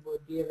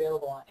be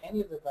available on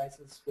any of the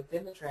devices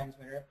within the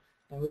transmitter,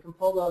 and we can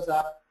pull those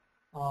up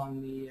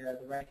on the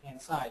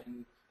right-hand side.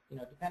 And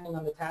depending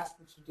on the task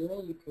that you're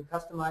doing, you can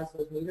customize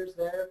those meters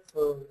there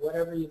for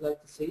whatever you'd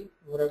like to see,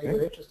 whatever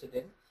you're interested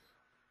in.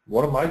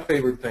 One of my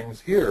favorite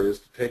things here is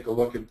to take a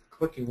look at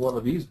clicking one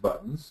of these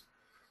buttons,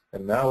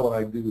 and now when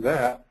I do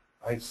that,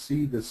 I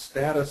see the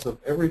status of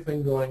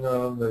everything going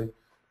on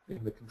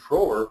in the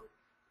controller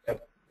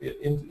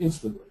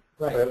instantly.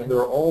 Right. And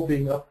they're all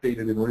being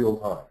updated in real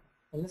time.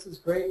 And this is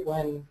great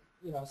when,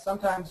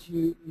 sometimes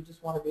you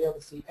just want to be able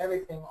to see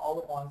everything all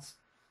at once.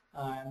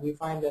 And we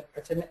find that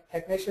our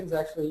technicians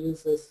actually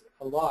use this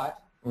a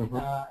lot.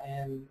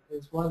 And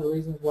it's one of the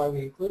reasons why we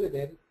included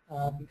it,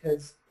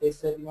 because they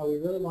said, we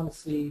really want to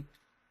see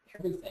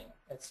everything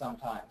at some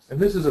times. And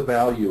this is a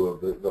value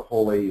of the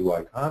whole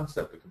AUI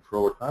concept, the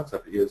controller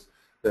concept, is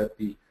that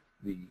the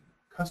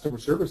customer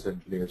service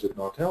engineers at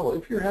Nautel,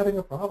 if you're having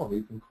a problem,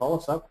 you can call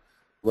us up,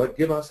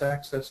 give us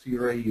access to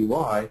your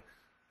AUI,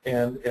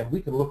 and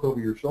we can look over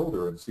your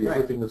shoulder and see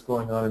everything that's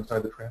going on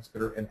inside the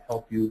transmitter and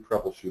help you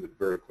troubleshoot it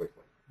very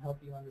quickly. Help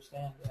you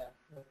understand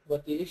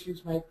what the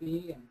issues might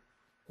be and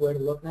where to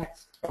look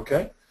next.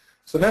 Okay.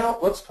 So now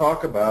let's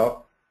talk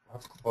about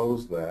let's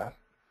close that.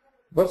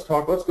 Let's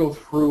go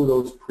through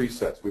those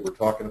presets we were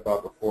talking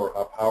about before,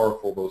 how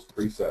powerful those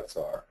presets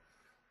are.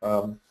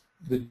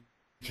 The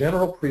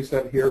general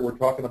preset here we're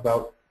talking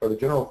about, or the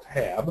general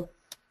tab,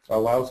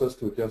 allows us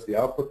to adjust the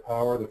output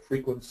power, the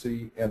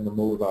frequency, and the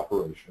mode of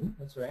operation.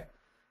 That's right.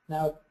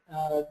 Now,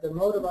 the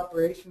mode of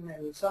operation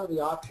and some of the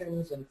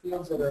options and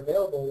fields that are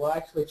available will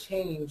actually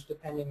change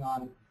depending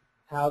on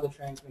how the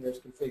transmitter is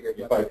configured.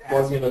 If I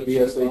plug in a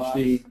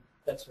VSHD,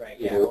 that's right.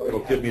 Yeah, it'll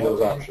give me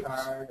those options.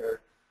 Card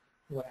or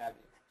what have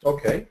you.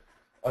 Okay.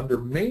 Under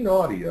main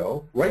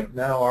audio, right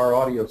now our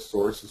audio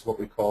source is what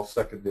we call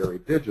secondary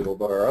digital,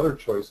 but our other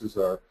choices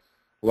are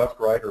left,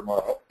 right, or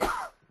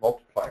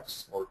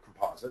multiplex or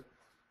composite,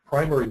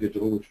 primary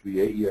digital, which would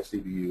be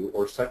AES-EBU,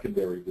 or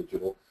secondary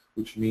digital,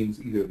 which means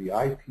either the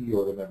IP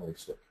or the memory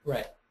stick.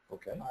 Right.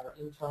 Okay. Our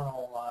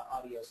internal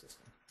audio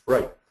system.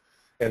 Right.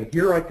 And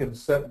here I can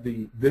set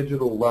the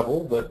digital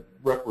level that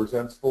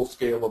represents full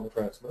scale on the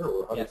transmitter,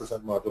 or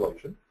 100%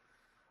 modulation.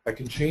 I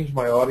can change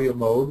my audio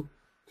mode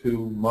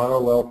to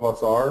mono, L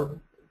plus R,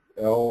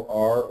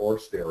 LR, or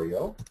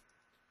stereo.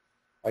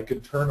 I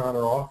can turn on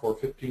or off or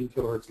 15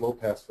 kilohertz low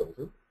pass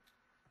filter.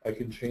 I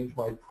can change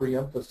my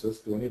pre-emphasis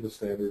to any of the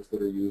standards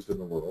that are used in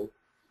the world.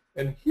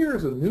 And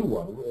here's a new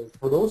one.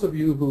 For those of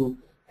you who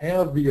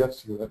have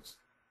VS units,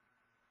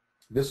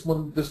 this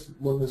one is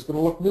going to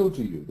look new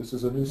to you. This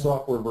is a new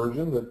software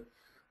version that,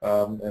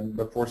 and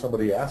before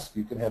somebody asks,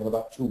 you can have in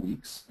about 2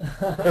 weeks.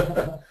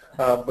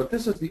 But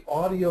this is the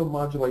audio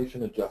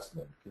modulation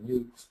adjustment. Can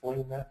you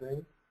explain that,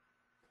 Dave?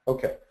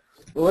 Okay.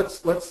 Well,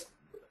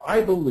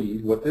 I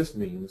believe what this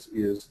means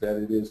is that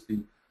it is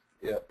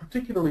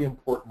particularly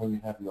important when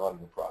you have the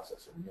audio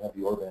processor, when you have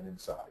the Orban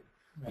inside,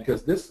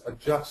 because this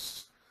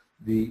adjusts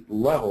the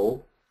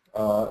level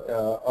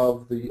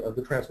of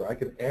the transmitter. I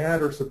can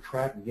add or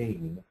subtract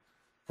gain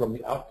from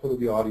the output of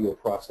the audio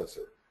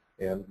processor,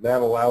 and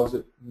that allows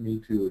me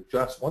to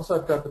adjust. Once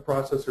I've got the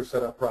processor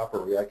set up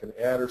properly, I can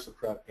add or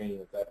subtract gain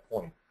at that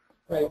point.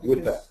 Right, with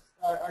because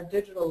that. Our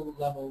digital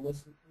level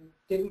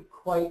didn't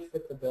quite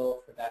fit the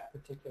bill for that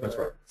particular That's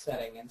right.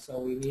 setting, and so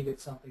we needed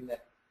something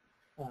that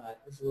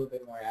is a little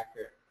bit more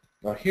accurate.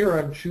 Now here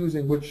I'm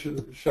choosing which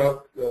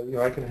shout,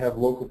 I can have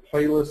local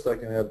playlists, I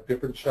can have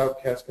different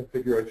shoutcast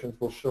configurations.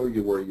 We'll show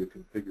you where you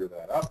can figure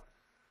that up.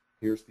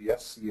 Here's the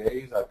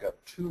SCAs. I've got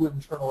 2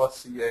 internal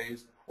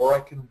SCAs, or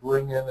I can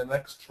bring in an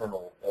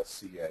external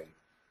SCA.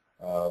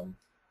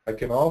 I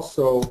can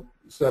also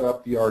set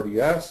up the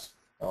RDS.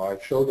 I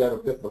showed that a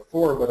bit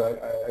before, but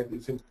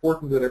it's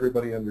important that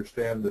everybody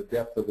understand the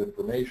depth of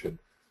information.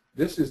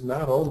 This is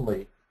not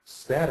only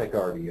static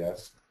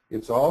RDS,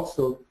 it's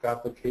also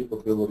got the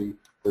capability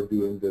for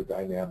doing the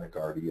dynamic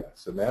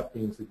RDS. And that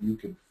means that you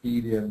can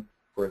feed in,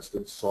 for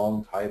instance,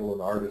 song title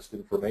and artist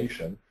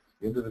information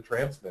into the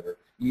transmitter,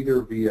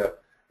 either via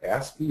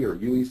ASCII or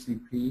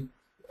UECP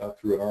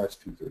through an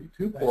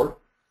RS-232 port,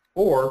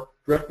 or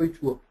directly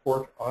to a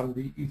port on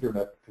the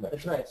Ethernet connection.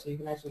 That's right. So you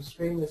can actually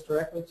stream this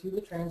directly to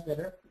the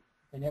transmitter,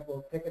 and it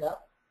will pick it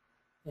up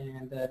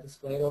and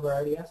display it over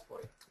RDS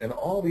for you. And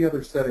all the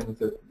other settings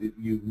that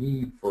you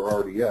need for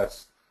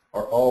RDS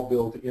are all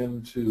built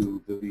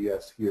into the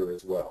VS here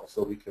as well.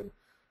 So we can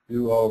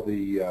do all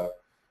the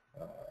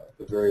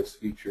various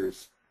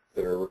features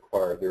that are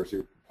required. There's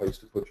your place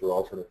to put your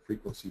alternate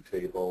frequency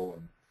table,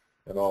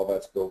 and all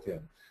that's built in.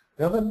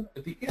 Now then,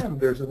 at the end,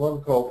 there's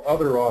one called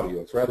Other Audio.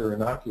 It's rather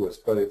innocuous,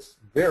 but it's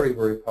very,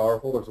 very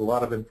powerful. There's a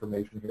lot of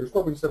information here. Here's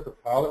where we set the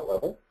pilot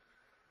level.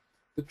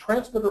 The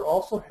transmitter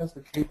also has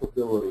the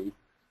capability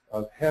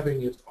of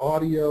having its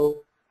audio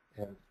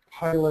and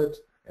pilot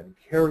and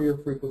carrier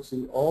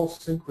frequency all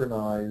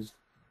synchronized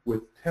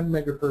with 10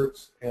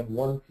 megahertz and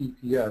 1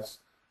 PPS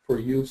for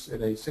use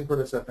in a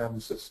synchronous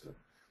FM system.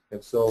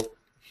 And so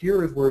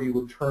here is where you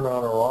would turn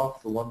on or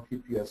off the 1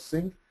 PPS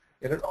sync,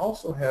 and it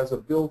also has a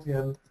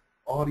built-in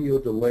audio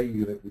delay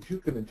unit which you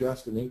can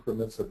adjust in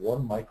increments of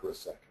 1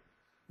 microsecond,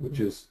 which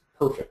is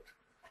perfect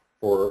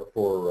for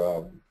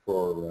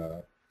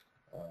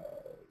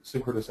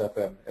synchronous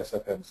FM,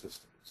 SFM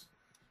systems.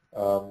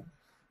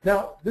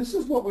 Now, this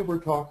is what we were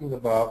talking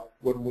about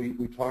when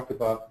we talked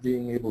about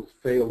being able to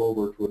fail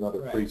over to another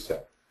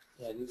preset.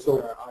 Yeah, these So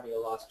are our audio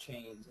loss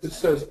chains. It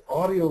says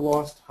audio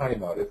loss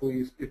timeout. If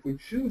we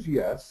choose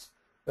yes,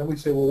 then we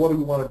say, well, what do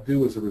we want to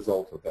do as a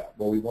result of that?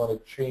 Well, we want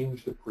to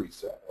change the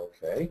preset,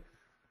 okay?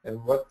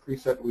 And what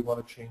preset do we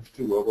want to change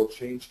to? Well, we'll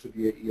change to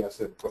the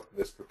AES input in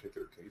this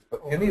particular case.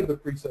 But any of the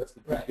presets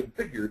that you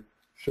configured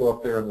show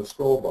up there in the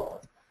scroll bar.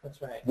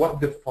 That's right.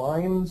 What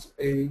defines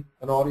an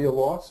audio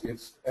loss?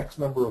 It's X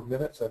number of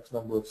minutes, X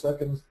number of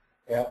seconds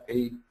at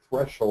a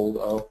threshold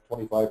of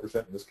 25%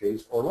 in this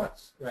case or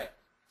less. Right.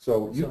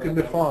 So you can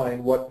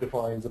define what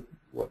defines a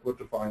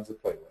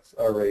playlist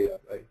or a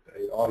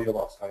audio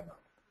loss timeout.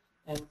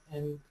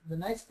 And the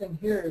nice thing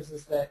here is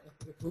that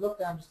if we look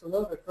down just a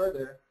little bit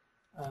further,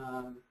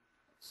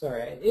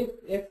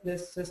 if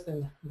this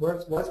system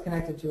was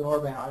connected to an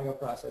Orban audio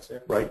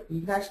processor, right,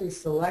 you can actually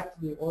select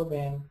the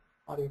Orban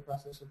audio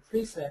processor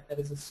preset that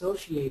is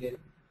associated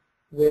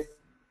with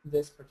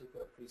this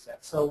particular preset.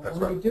 So That's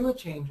when right. you do a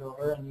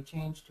changeover and you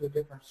change to a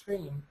different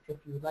stream, if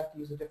you would like to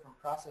use a different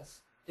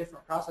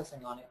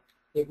processing on it,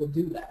 it will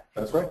do that.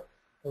 That's right.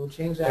 It will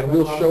change that. And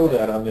we'll show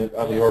that on the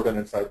Yeah. Orban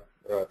Insight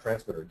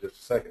transmitter in just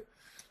a second.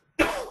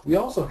 We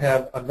also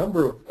have a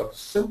number of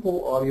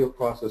simple audio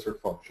processor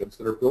functions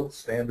that are built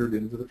standard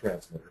into the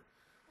transmitter,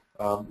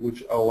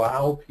 which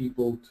allow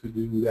people to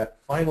do that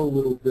final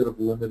little bit of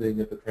limiting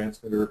at the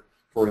transmitter,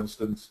 for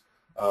instance,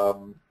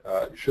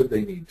 should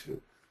they need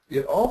to.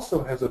 It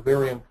also has a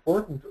very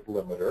important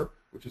limiter,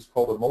 which is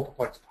called a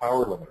multiplex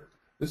power limiter.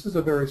 This is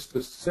a very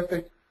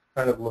specific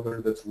kind of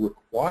limiter that's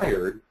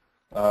required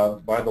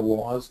by the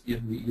laws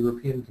in the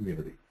European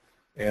community.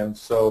 And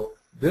so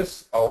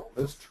this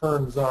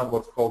turns on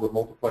what's called a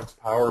multiplex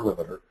power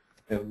limiter,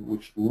 and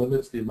which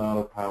limits the amount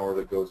of power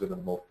that goes into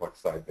the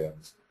multiplex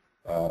sidebands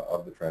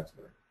of the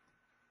transmitter.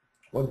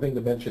 One thing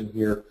to mention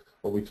here,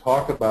 when we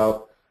talk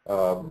about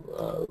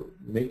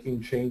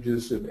making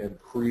changes and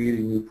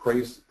creating new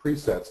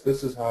presets,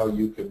 this is how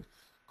you can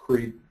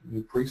create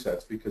new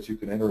presets, because you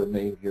can enter a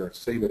name here and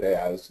save it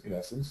as, in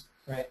essence.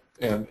 Right.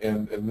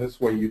 And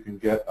this way you can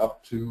get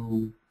up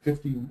to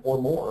 50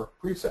 or more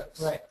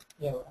presets. Right.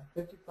 Yeah,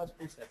 50 plus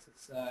presets.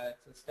 It's a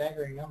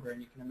staggering number,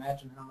 and you can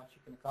imagine how much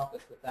you can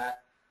accomplish with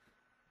that,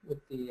 with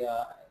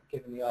the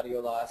given the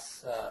audio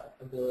loss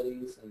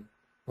abilities and.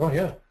 Oh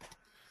yeah.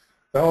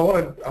 Now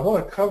I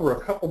want to cover a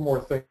couple more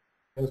things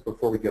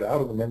before we get out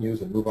of the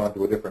menus and move on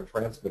to a different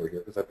transmitter here,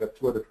 because I've got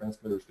two other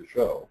transmitters to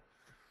show.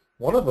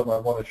 One of them I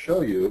want to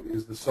show you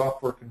is the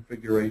software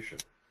configuration,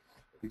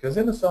 because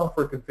in the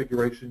software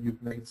configuration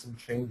you've made some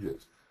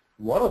changes.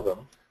 One of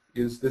them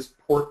is this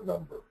port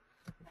number.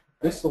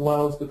 This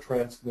allows the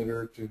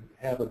transmitter to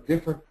have a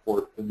different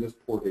port than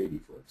just port 80,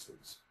 for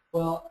instance.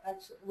 Well,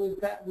 actually,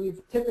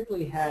 we've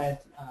typically had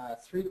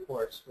 3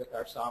 ports with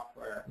our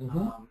software,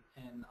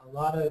 and a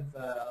lot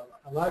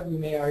of you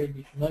may already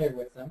be familiar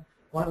with them.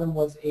 One of them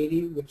was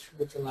 80, which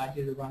allowed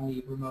you to run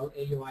the remote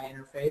AUI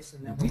interface,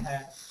 and then we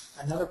had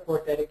another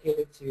port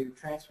dedicated to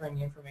transferring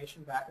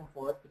information back and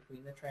forth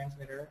between the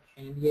transmitter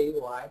and the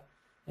AUI,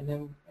 and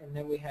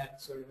then we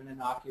had sort of an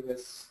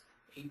innocuous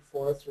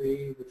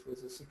 843, which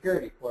was a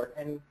security port.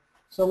 And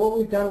so what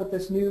we've done with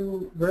this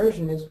new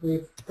version is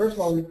first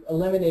of all, we've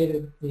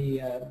eliminated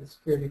the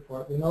security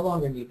port. We no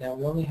longer need that.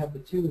 We only have the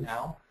 2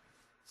 now.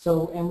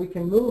 So, and we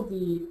can move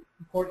the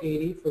port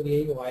 80 for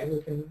the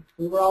AUI.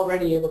 We were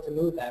already able to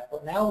move that,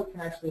 but now we can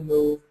actually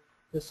move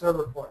the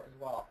server port as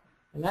well.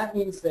 And that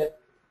means that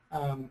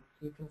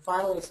you can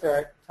finally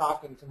start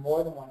talking to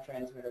more than one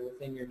transmitter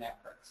within your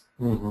networks.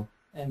 Mm-hmm.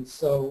 And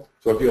so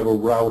if you have a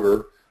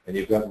router and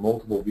you've got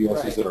multiple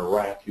VSs Right. in a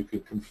rack, you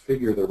can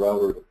configure the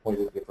router to point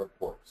at different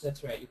ports.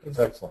 that's right. You can,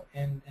 That's excellent.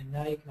 and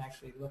now you can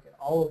actually look at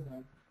all of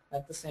them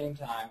at the same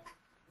time,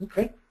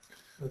 Okay.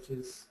 which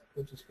is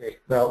great.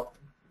 Now,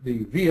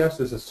 the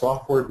VS is a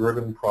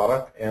software-driven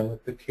product, and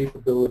the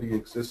capability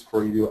exists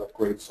for you to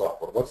upgrade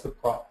software. What's the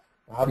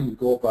how do you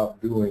go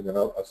about doing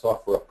a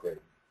software upgrade?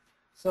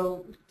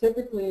 So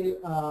typically,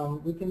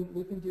 we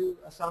can do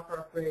a software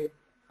upgrade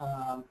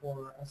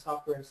or a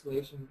software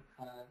installation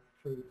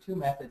through 2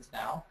 methods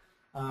now.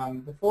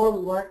 Before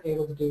we weren't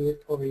able to do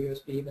it over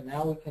USB, but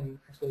now we can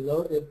actually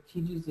load a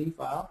TGZ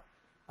file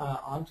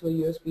onto a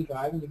USB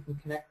drive, and you can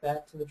connect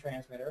that to the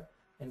transmitter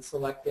and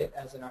select it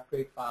as an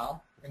upgrade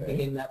file and Okay.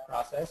 begin that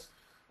process.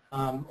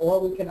 Or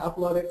we can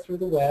upload it through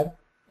the web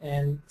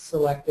and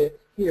select it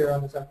here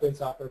on this upgrade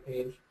software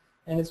page.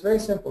 And it's very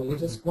simple. You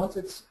just, once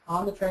it's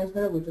on the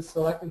transmitter, we just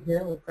select it here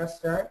and we press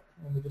start,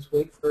 and we just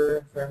wait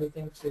for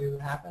everything to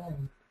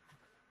happen,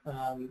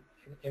 and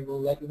it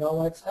will let you know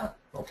when it's done.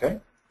 Okay.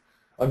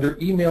 Under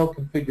email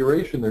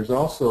configuration, there's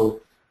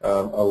also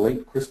a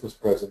late Christmas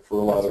present for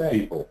a lot That's of right.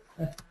 people.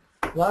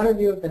 A lot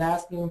of you have been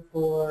asking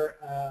for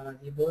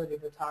the ability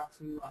to talk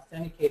to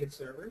authenticated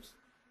servers,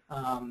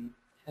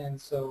 and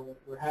so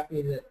we're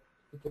happy that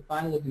we could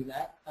finally do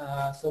that.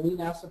 So we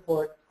now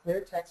support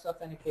clear text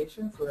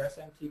authentication for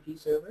SMTP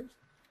servers,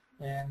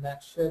 and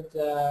that should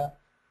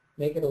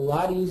make it a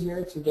lot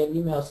easier to get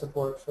email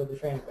support for the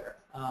transmitter.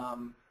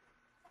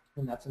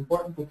 And that's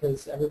important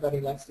because everybody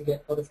likes to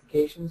get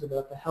notifications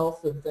about the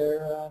health of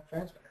their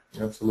transmitter.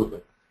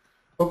 Absolutely.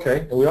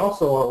 Okay, and we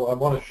also, I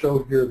want to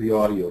show here the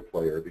audio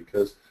player,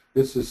 because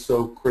this is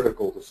so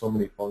critical to so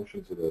many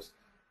functions of this.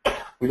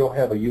 We don't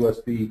have a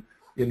USB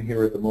in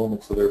here at the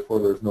moment, so therefore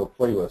there's no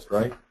playlist,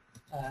 right?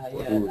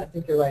 Yeah, I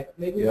think you're right.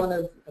 Maybe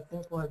Yeah. I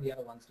think one of the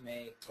other ones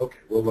may. Okay,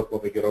 we'll look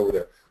when we get over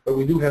there. But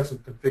we do have some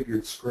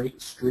configured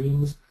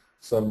streams,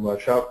 some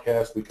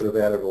shoutcasts. We could have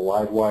added a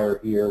live wire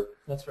here.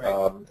 That's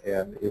right.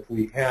 And if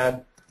we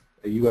had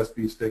a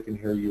USB stick in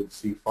here, you'd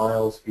see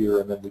files here,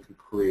 and then we could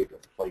create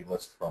a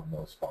playlist from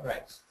those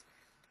files.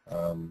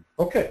 Right.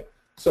 Okay,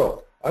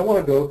 so I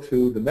want to go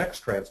to the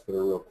next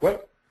transmitter real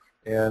quick,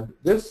 and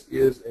this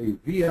is a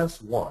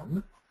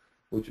VS1,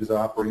 which is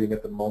operating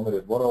at the moment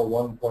at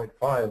 101.5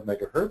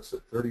 megahertz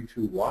at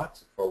 32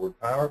 watts of forward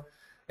power.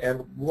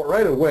 And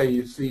right away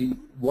you see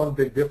one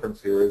big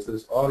difference here is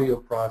this audio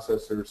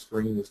processor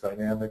screen is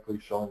dynamically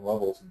showing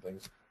levels and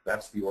things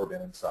That's the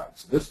Orban Inside.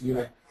 So this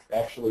unit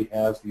actually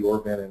has the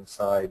Orban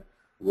Inside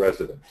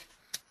resident.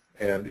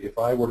 And if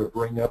I were to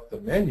bring up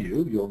the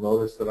menu, you'll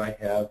notice that I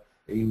have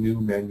a new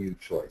menu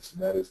choice,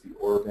 and that is the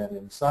Orban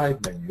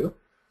Inside menu.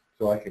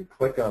 So I can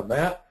click on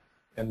that,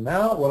 and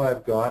now what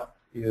I've got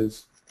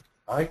is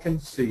I can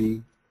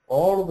see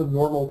all of the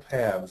normal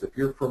tabs. If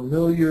you're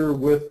familiar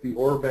with the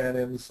Orban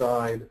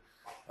Inside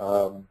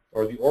or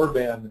the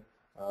Orban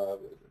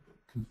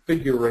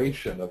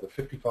configuration of the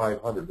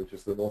 5500, which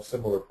is the most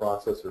similar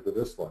processor to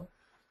this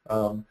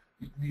one,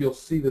 you'll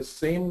see the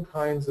same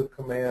kinds of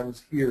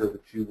commands here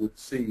that you would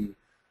see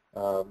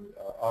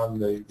on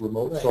the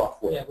remote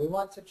software. Yeah, we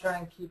want to try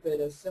and keep it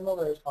as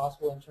similar as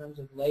possible in terms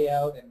of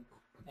layout and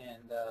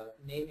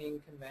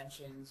naming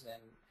conventions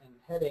and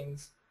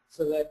headings,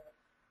 so that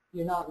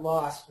you're not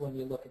lost when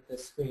you look at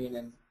this screen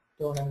and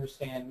don't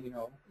understand.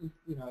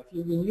 If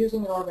you've been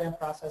using an Orban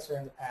processor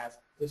in the past,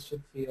 this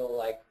should feel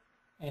like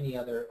any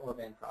other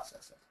Orban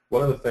processor.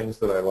 One of the things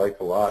that I like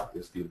a lot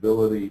is the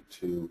ability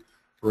to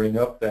bring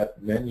up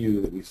that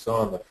menu that we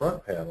saw on the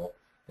front panel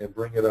and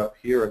bring it up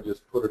here and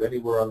just put it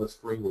anywhere on the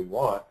screen we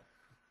want.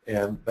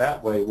 And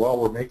that way, while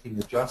we're making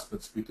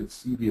adjustments, we can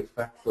see the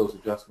effect those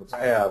adjustments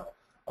have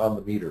on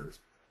the meters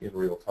in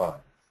real time.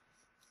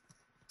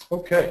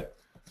 Okay,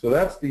 so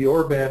that's the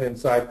Orban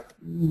Inside.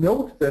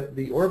 Note that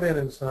the Orban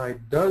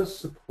Inside does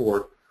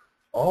support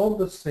all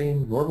the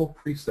same normal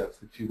presets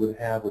that you would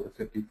have with the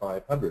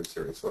 5500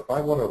 series. So if I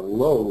want to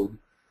load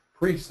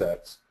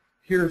presets,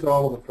 here's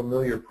all of the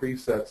familiar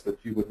presets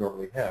that you would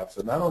normally have.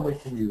 So not only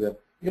can you then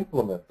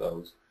implement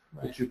those,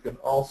 but you can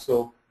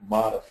also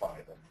modify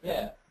them.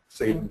 Yeah.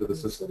 Save them to the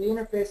system. So the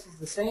interface is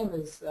the same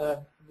as the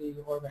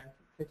Orban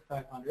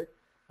 5500.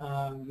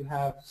 You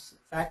have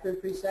factory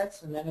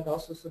presets, and then it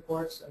also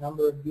supports a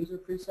number of user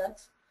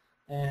presets,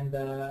 and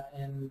the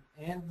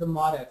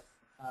Modif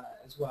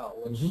as well,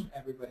 which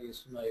everybody is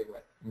familiar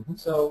with.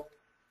 So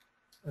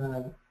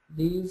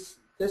this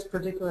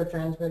particular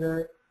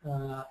transmitter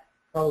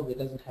probably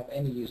doesn't have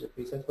any user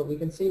presets, but we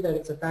can see that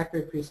it's a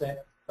factory preset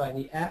by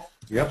the F,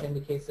 which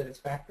indicates that it's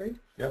factory,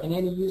 and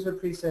any user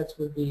presets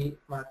would be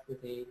marked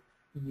with a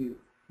U.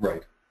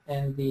 Right.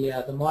 And the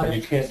Modif and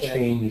you can't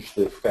change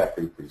the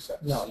factory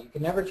presets. No, you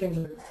can never change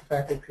the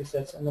factory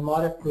presets, and the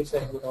Modif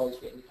preset would always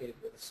be indicated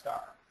with a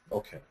star.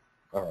 Okay,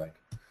 all right.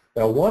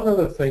 Now, one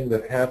other thing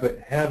that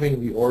having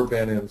the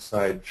Orban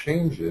Inside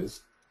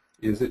changes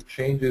is it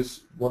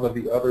changes one of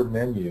the other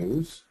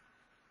menus,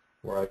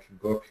 where I can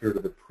go up here to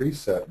the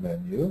preset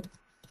menu,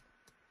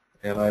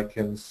 and I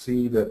can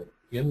see that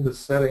in the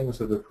settings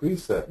of the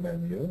preset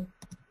menu,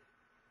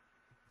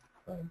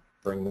 I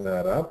bring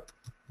that up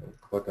and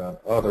click on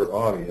Other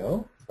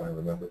Audio, if I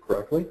remember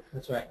correctly.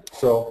 That's right.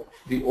 So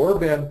the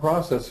Orban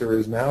processor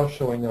is now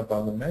showing up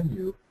on the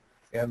menu,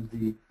 and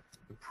the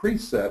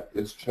preset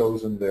is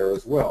chosen there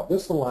as well.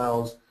 This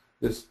allows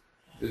this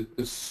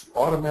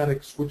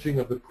automatic switching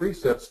of the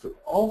presets to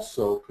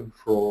also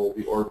control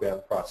the Orban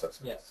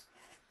processor. Yes.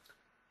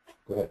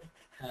 Go ahead.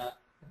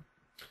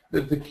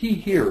 The key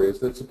here is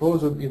that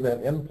suppose in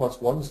that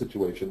N+1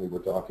 situation we were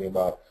talking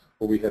about,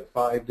 where we had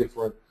 5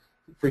 different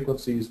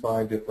frequencies,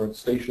 5 different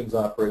stations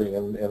operating,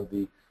 and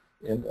the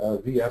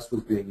VS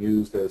was being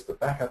used as the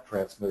backup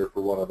transmitter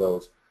for one of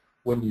those.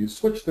 When you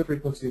switch the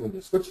frequency, when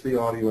you switch the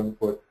audio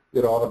input,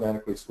 it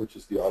automatically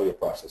switches the audio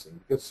processing.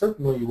 Because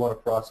certainly you want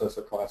to process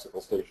a classical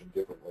station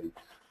differently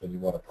than you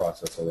want to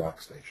process a rock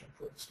station,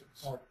 for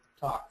instance. Or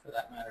talk, for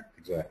that matter.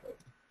 Exactly.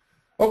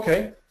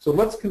 Okay, so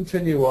let's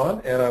continue on,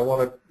 and I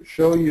want to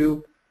show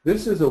you,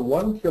 this is a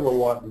 1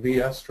 kilowatt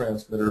VS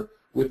transmitter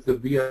with the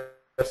VS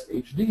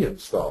HD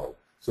installed.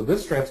 So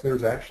this transmitter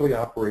is actually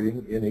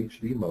operating in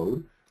HD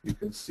mode. You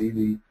can see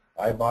the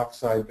iBox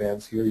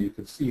sidebands here. You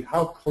can see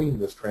how clean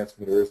this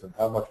transmitter is and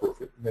how much we're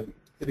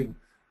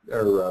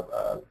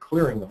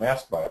clearing the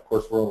mask by. Of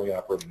course, we're only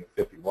operating at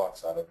 50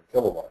 watts out of a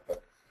kilowatt,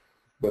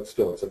 but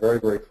still, it's a very,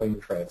 very clean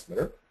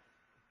transmitter.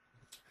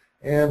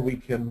 And we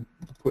can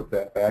put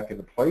that back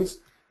into place.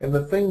 And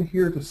the thing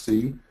here to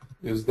see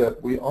is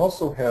that we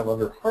also have,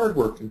 under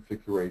hardware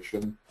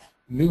configuration,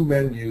 new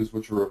menus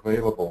which are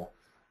available,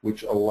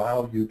 which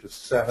allow you to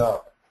set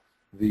up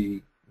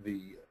the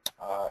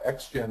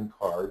XGen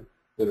card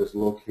that is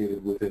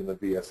located within the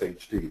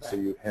VSHD. So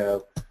you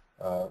have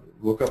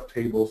lookup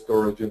table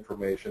storage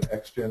information,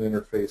 XGen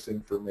interface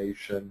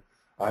information,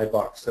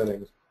 iBox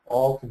settings,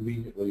 all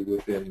conveniently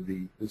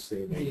within the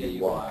same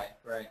AUI.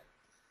 Right.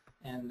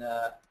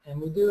 And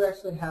we do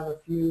actually have a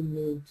few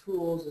new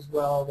tools as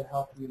well to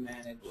help you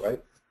manage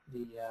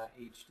the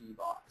HD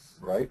box.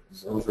 Right.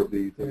 So those are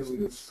the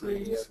new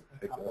screens.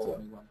 We've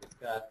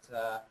got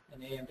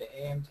an AM to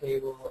AM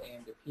table,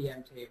 AM to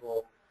PM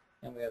table,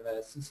 and we have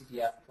a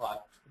CCDF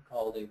plot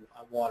called a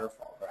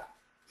waterfall graph.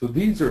 So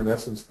these are in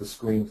essence the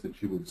screens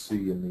that you would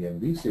see in the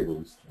NV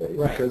series today,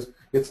 because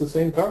it's the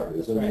same card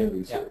as in the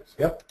NV series.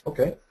 Yep.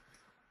 Okay.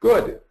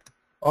 Good.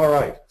 All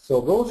right.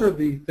 So those are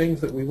the things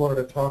that we wanted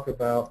to talk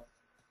about.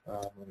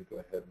 Let me go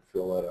ahead and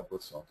fill that up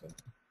with something.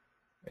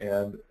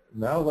 And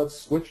now let's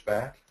switch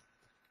back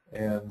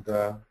and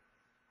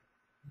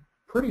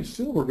pretty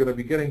soon we're going to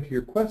be getting to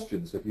your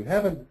questions. If you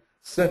haven't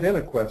sent in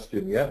a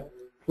question yet,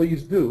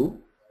 please do,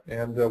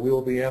 and we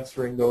will be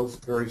answering those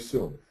very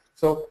soon.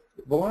 So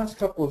the last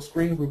couple of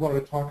screens we wanted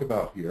to talk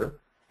about here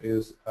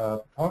is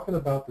talking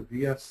about the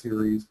VS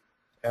series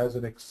as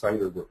an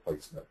exciter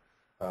replacement.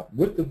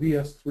 With the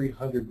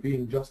VS300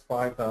 being just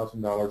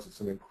 $5,000,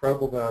 it's an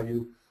incredible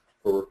value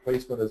for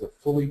replacement as a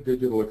fully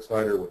digital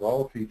exciter with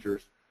all the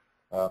features.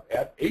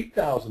 At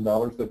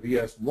 $8,000, the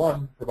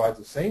VS1 provides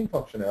the same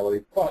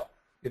functionality, but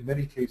in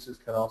many cases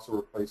can also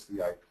replace the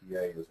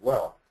IPA as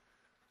well.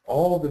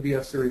 All the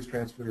VS series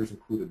transmitters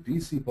include a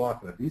DC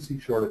block and a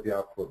DC short at the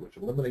output, which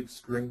eliminates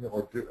string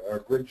or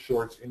grid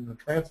shorts in the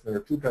transmitter,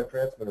 two-type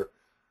transmitter,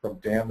 from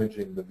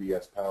damaging the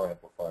VS power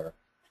amplifier.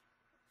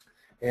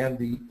 And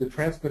the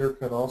transmitter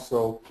can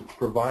also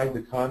provide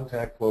the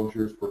contact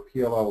closures for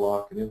PLL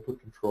lock and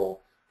input control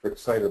for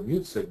exciter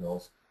mute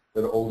signals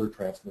that older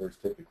transmitters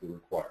typically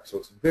require. So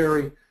it's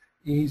very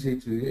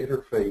easy to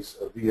interface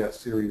a VS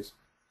series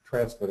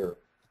transmitter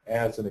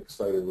as an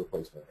exciter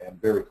replacement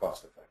and very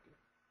cost effective.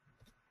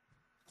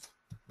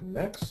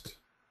 Next.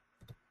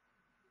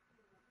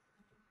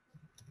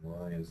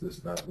 Why is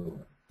this not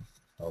moving?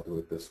 I'll do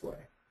it this way.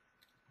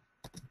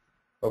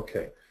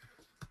 Okay.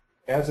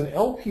 As an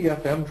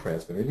LPFM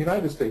transmitter, in the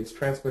United States,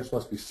 transmitters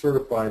must be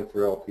certified for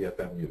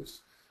LPFM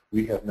use.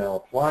 We have now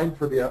applied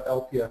for the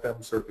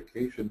LPFM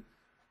certification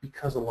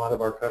because a lot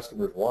of our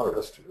customers wanted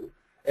us to,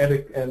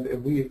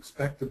 and we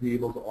expect to be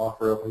able to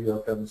offer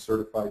LPFM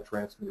certified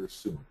transmitters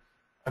soon.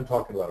 I'm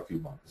talking about a few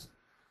months.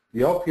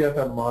 The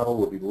LPFM model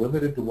will be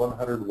limited to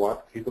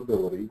 100-watt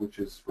capability, which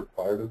is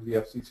required of the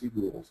FCC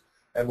rules,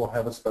 and will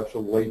have a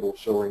special label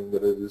showing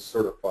that it is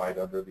certified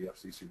under the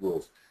FCC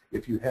rules.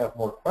 If you have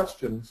more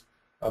questions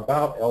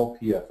about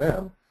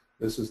LPFM,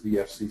 this is the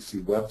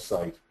FCC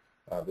website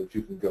that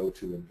you can go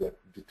to and get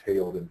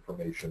detailed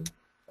information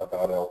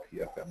about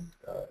LPFM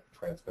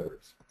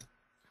transmitters.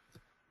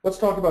 Let's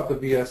talk about the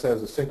VS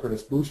as a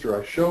synchronous booster.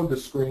 I showed the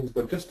screens,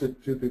 but just to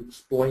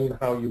explain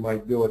how you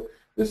might do it,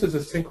 this is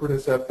a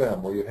synchronous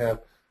FM where you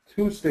have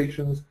two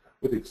stations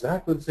with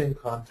exactly the same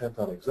content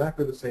on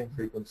exactly the same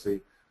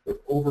frequency with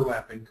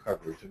overlapping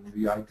coverage. And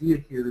the idea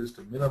here is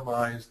to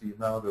minimize the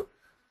amount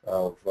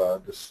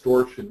of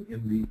distortion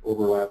in the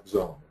overlap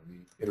zone,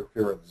 the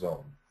interference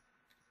zone.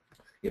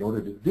 In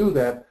order to do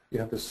that, you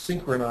have to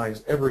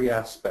synchronize every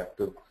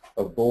aspect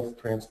of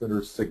both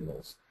transmitters'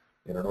 signals.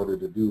 And in order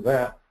to do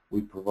that,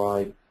 we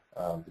provide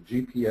the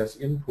GPS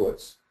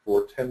inputs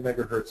for 10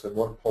 megahertz and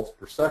 1 pulse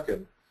per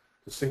second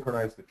to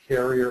synchronize the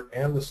carrier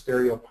and the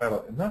stereo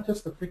pilot, and not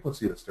just the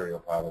frequency of the stereo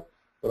pilot,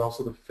 but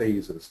also the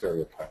phase of the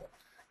stereo pilot.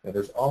 And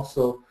there's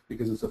also,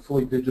 because it's a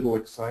fully digital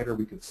exciter,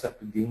 we can set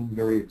the gain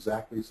very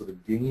exactly, so the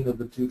gain of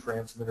the two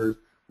transmitters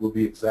will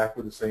be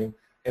exactly the same.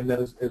 And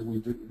then as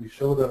we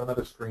showed on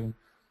another screen,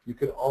 you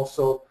can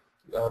also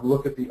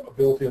look at the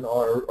built-in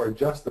or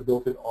adjust the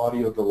built-in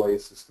audio delay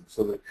system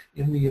so that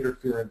in the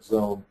interference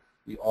zone,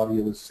 the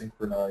audio is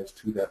synchronized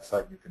to that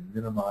site. You can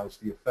minimize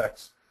the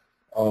effects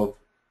of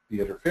the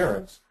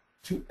interference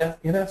to,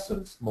 in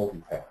essence,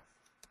 multipath.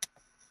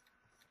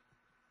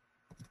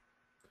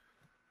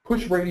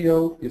 Push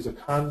radio is a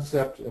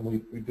concept, and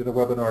we did a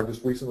webinar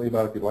just recently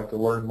about it. If you'd like to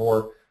learn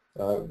more,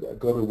 go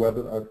to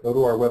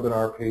our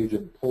webinar page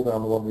and pull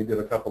down the one we did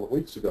a couple of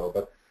weeks ago.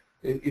 But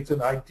it's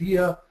an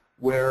idea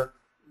where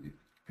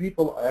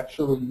people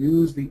actually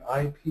use the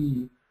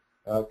IP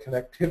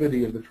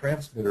connectivity of the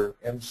transmitter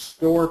and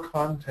store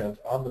content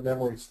on the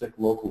memory stick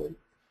locally,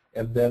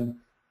 and then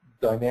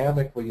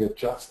dynamically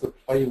adjust the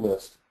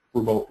playlist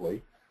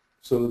remotely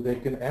so that they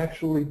can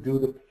actually do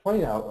the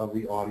playout of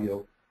the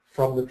audio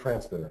from the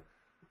transmitter.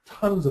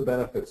 Tons of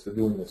benefits to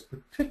doing this,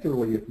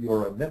 particularly if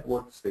you're a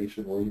network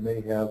station where you may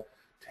have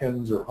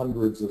tens or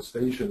hundreds of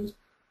stations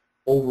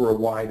over a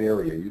wide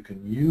area. You can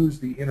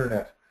use the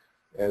internet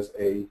as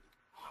a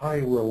high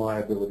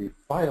reliability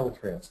file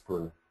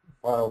transfer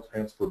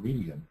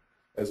medium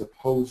as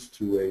opposed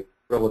to a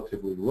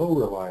relatively low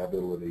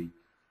reliability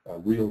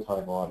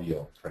real-time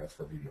audio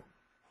transfer medium.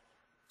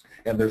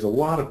 And there's a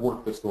lot of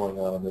work that's going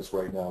on this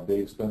right now.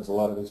 Dave spends a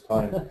lot of his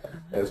time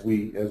as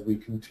we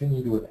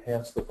continue to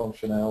enhance the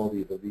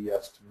functionality of the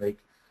VS to make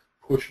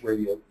push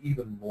radio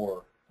even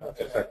more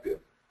effective.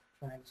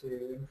 Trying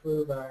to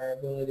improve our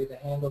ability to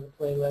handle the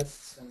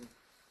playlists and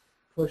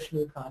push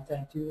new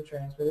content to the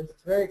transmitters.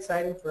 It's very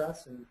exciting for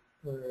us, and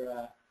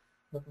we're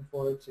looking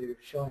forward to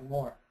showing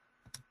more.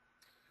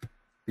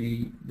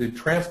 The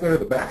transmitter,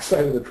 the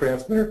backside of the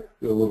transmitter,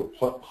 do a little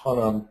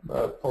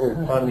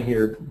pun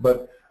here,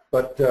 but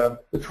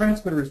the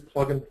transmitter is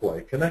plug and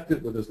play. Connect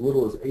it with as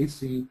little as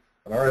AC,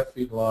 an RF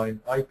feed line,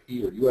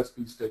 IP, or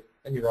USB stick,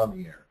 and you're on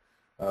the air.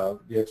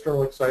 The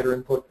external exciter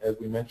input, as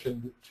we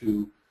mentioned,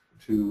 to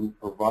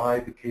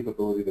provide the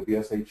capability of the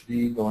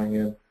VSHD going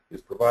in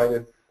is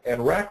provided,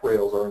 and rack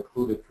rails are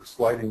included for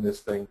sliding this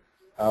thing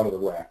out of the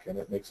rack, and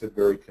it makes it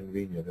very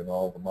convenient in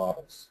all the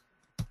models.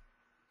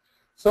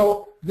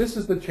 So this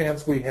is the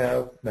chance we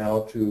have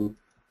now to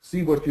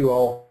see what you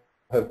all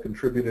have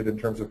contributed in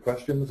terms of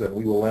questions, and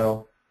we will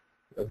now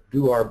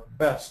do our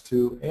best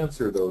to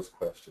answer those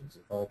questions.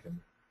 If I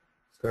can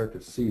start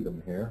to see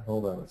them here.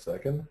 Hold on a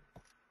second.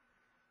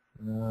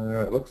 All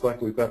right, looks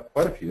like we've got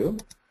quite a few.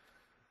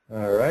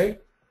 All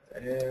right,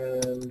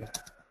 and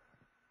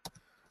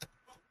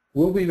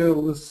we'll be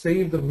able to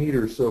save the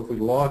meters, so if we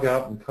log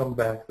out and come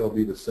back, they'll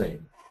be the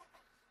same.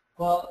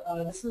 Well,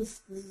 this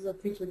is a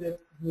feature that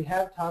we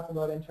have talked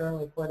about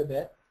internally quite a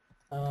bit.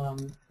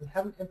 We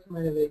haven't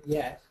implemented it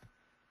yet,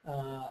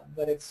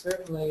 but it's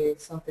certainly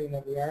something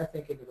that we are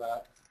thinking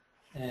about.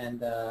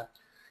 And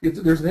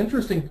there's an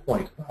interesting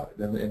point about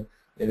it, and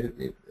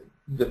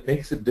that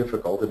makes it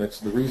difficult, and it's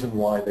the reason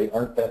why they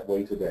aren't that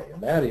way today.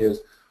 And that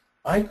is,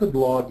 I could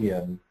log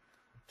in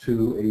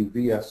to a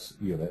VS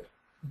unit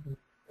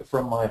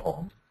from my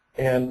home,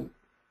 and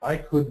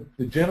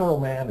the general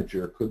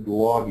manager could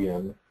log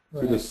in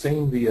to the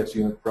same VS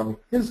unit from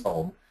his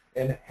home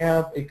and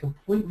have a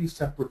completely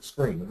separate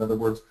screen. In other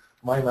words,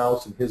 my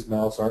mouse and his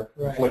mouse aren't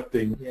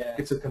conflicting. Yeah.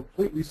 It's a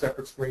completely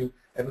separate screen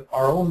and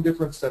our own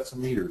different sets of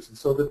meters. And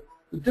so the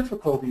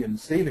difficulty in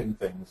saving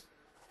things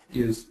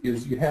is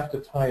you have to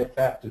tie it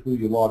back to who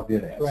you logged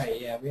in as.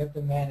 Right, yeah. We have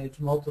to manage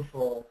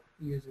multiple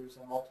users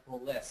and multiple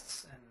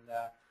lists, and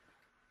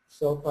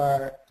so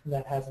far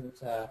that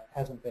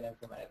hasn't been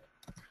implemented.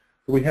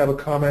 We have a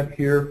comment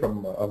here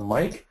from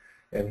Mike,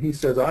 and he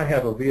says, I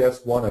have a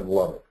VS1 and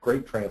love it.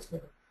 Great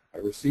transmitter. I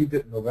received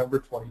it in November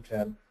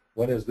 2010.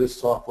 When is this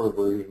software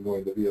version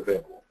going to be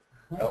available?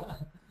 Well,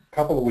 a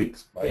couple of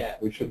weeks, Mike. Yeah,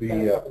 we should be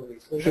ready.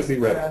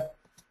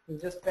 We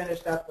just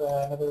finished up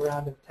another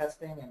round of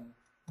testing, and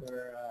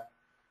we're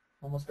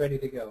almost ready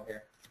to go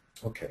here.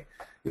 Okay.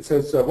 It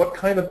says, what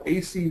kind of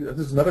AC, this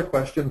is another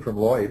question from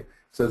Lloyd. It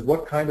says,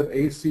 what kind of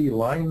AC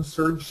line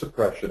surge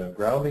suppression and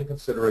grounding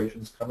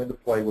considerations come into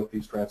play with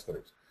these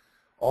transmitters?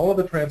 All of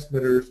the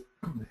transmitters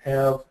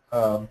have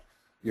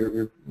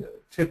your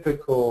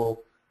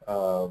typical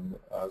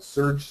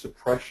surge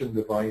suppression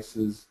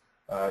devices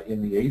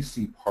in the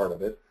AC part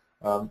of it.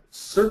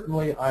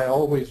 Certainly, I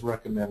always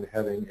recommend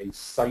having a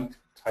site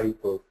type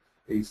of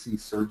AC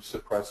surge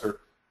suppressor,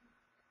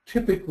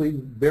 typically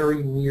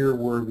very near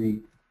where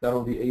not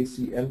only the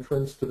AC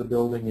entrance to the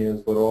building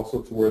is, but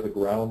also to where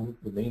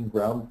the main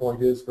ground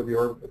point is for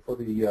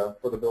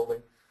the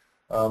building.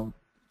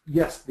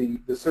 Yes, the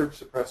surge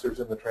suppressors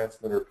in the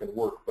transmitter can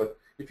work, but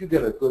if you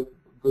get a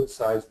good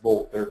sized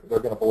bolt, they're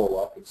going to blow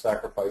up and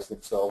sacrifice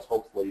themselves,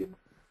 hopefully, and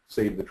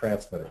save the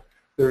transmitter.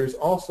 There is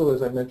also,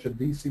 as I mentioned,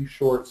 DC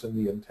shorts in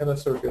the antenna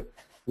circuit,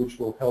 which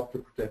will help to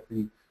protect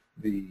the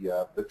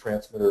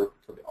transmitter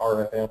for the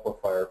RF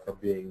amplifier from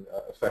being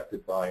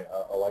affected by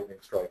a lightning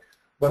strike.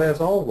 But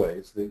as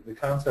always, the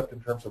concept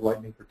in terms of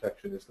lightning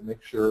protection is to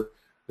make sure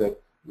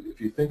that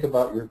if you think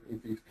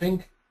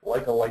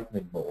like a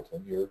lightning bolt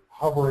and you're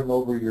hovering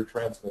over your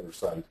transmitter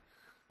site,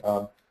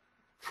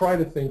 try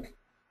to think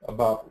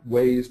about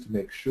ways to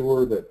make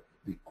sure that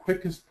the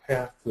quickest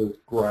path to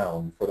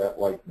ground for that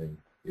lightning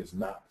is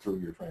not through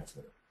your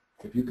transmitter.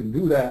 If you can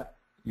do that,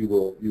 you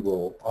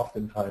will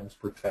oftentimes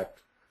protect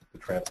the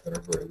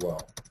transmitter very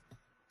well.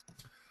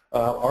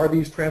 Are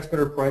these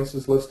transmitter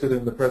prices listed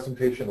in the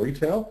presentation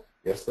retail?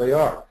 Yes, they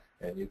are,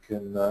 and you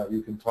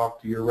can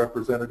talk to your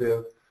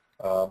representative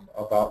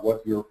about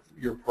what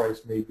your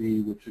price may be,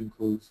 which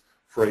includes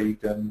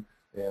freight and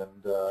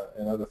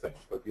other things.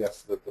 But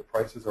yes, the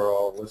prices are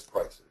all list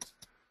prices.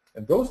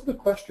 And those are the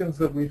questions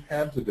that we've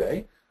had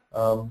today.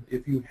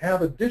 If you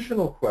have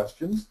additional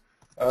questions,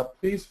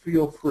 please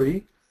feel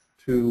free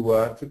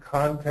to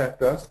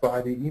contact us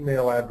by the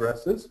email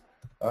addresses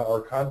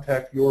or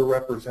contact your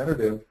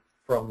representative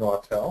from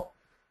Nautel.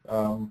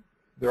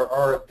 There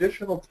are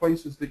additional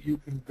places that you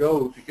can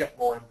go to get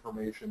more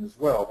information as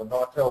well. The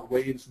Nautel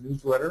Waves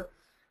newsletter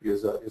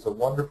is a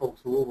wonderful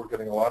tool. We're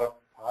getting a lot of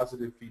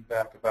positive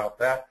feedback about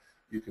that.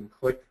 You can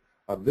click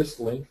on this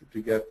link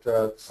to get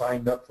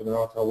signed up for the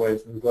Nautel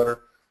Waves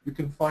newsletter. You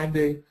can find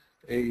a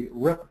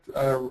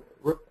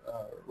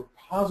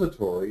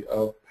repository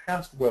of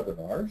past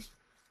webinars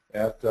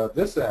at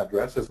this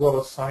address, as well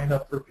as sign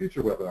up for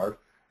future webinars.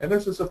 And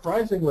there's a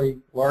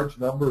surprisingly large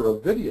number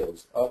of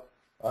videos up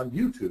on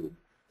YouTube.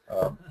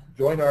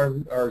 Join our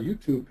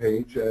YouTube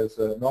page as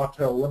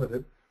Nautel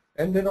Limited,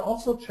 and then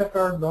also check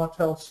our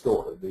Nautel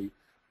store.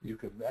 You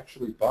can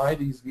actually buy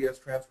these VS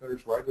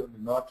transmitters right in the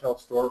Nautel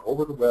store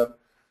over the web,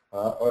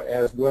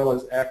 as well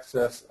as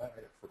access, I've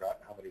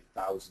forgotten how many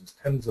thousands,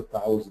 tens of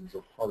thousands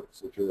of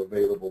parts which are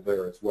available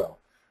there as well.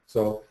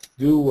 So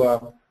do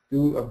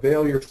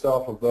avail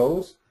yourself of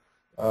those.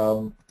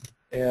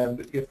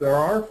 And if there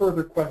are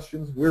further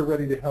questions, we're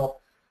ready to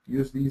help.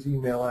 Use these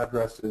email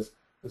addresses.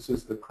 This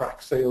is the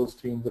crack sales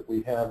team that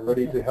we have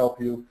ready to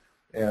help you,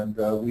 and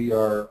we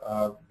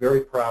are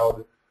very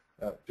proud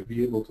to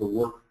be able to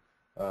work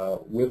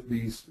with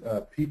these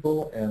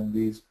people and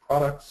these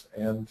products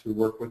and to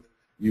work with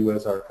you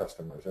as our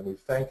customers. And we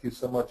thank you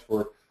so much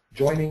for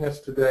joining us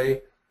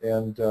today,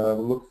 and we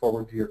look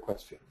forward to your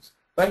questions.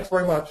 Thanks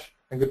very much,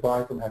 and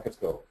goodbye from Hackett's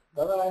Cove.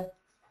 Bye-bye.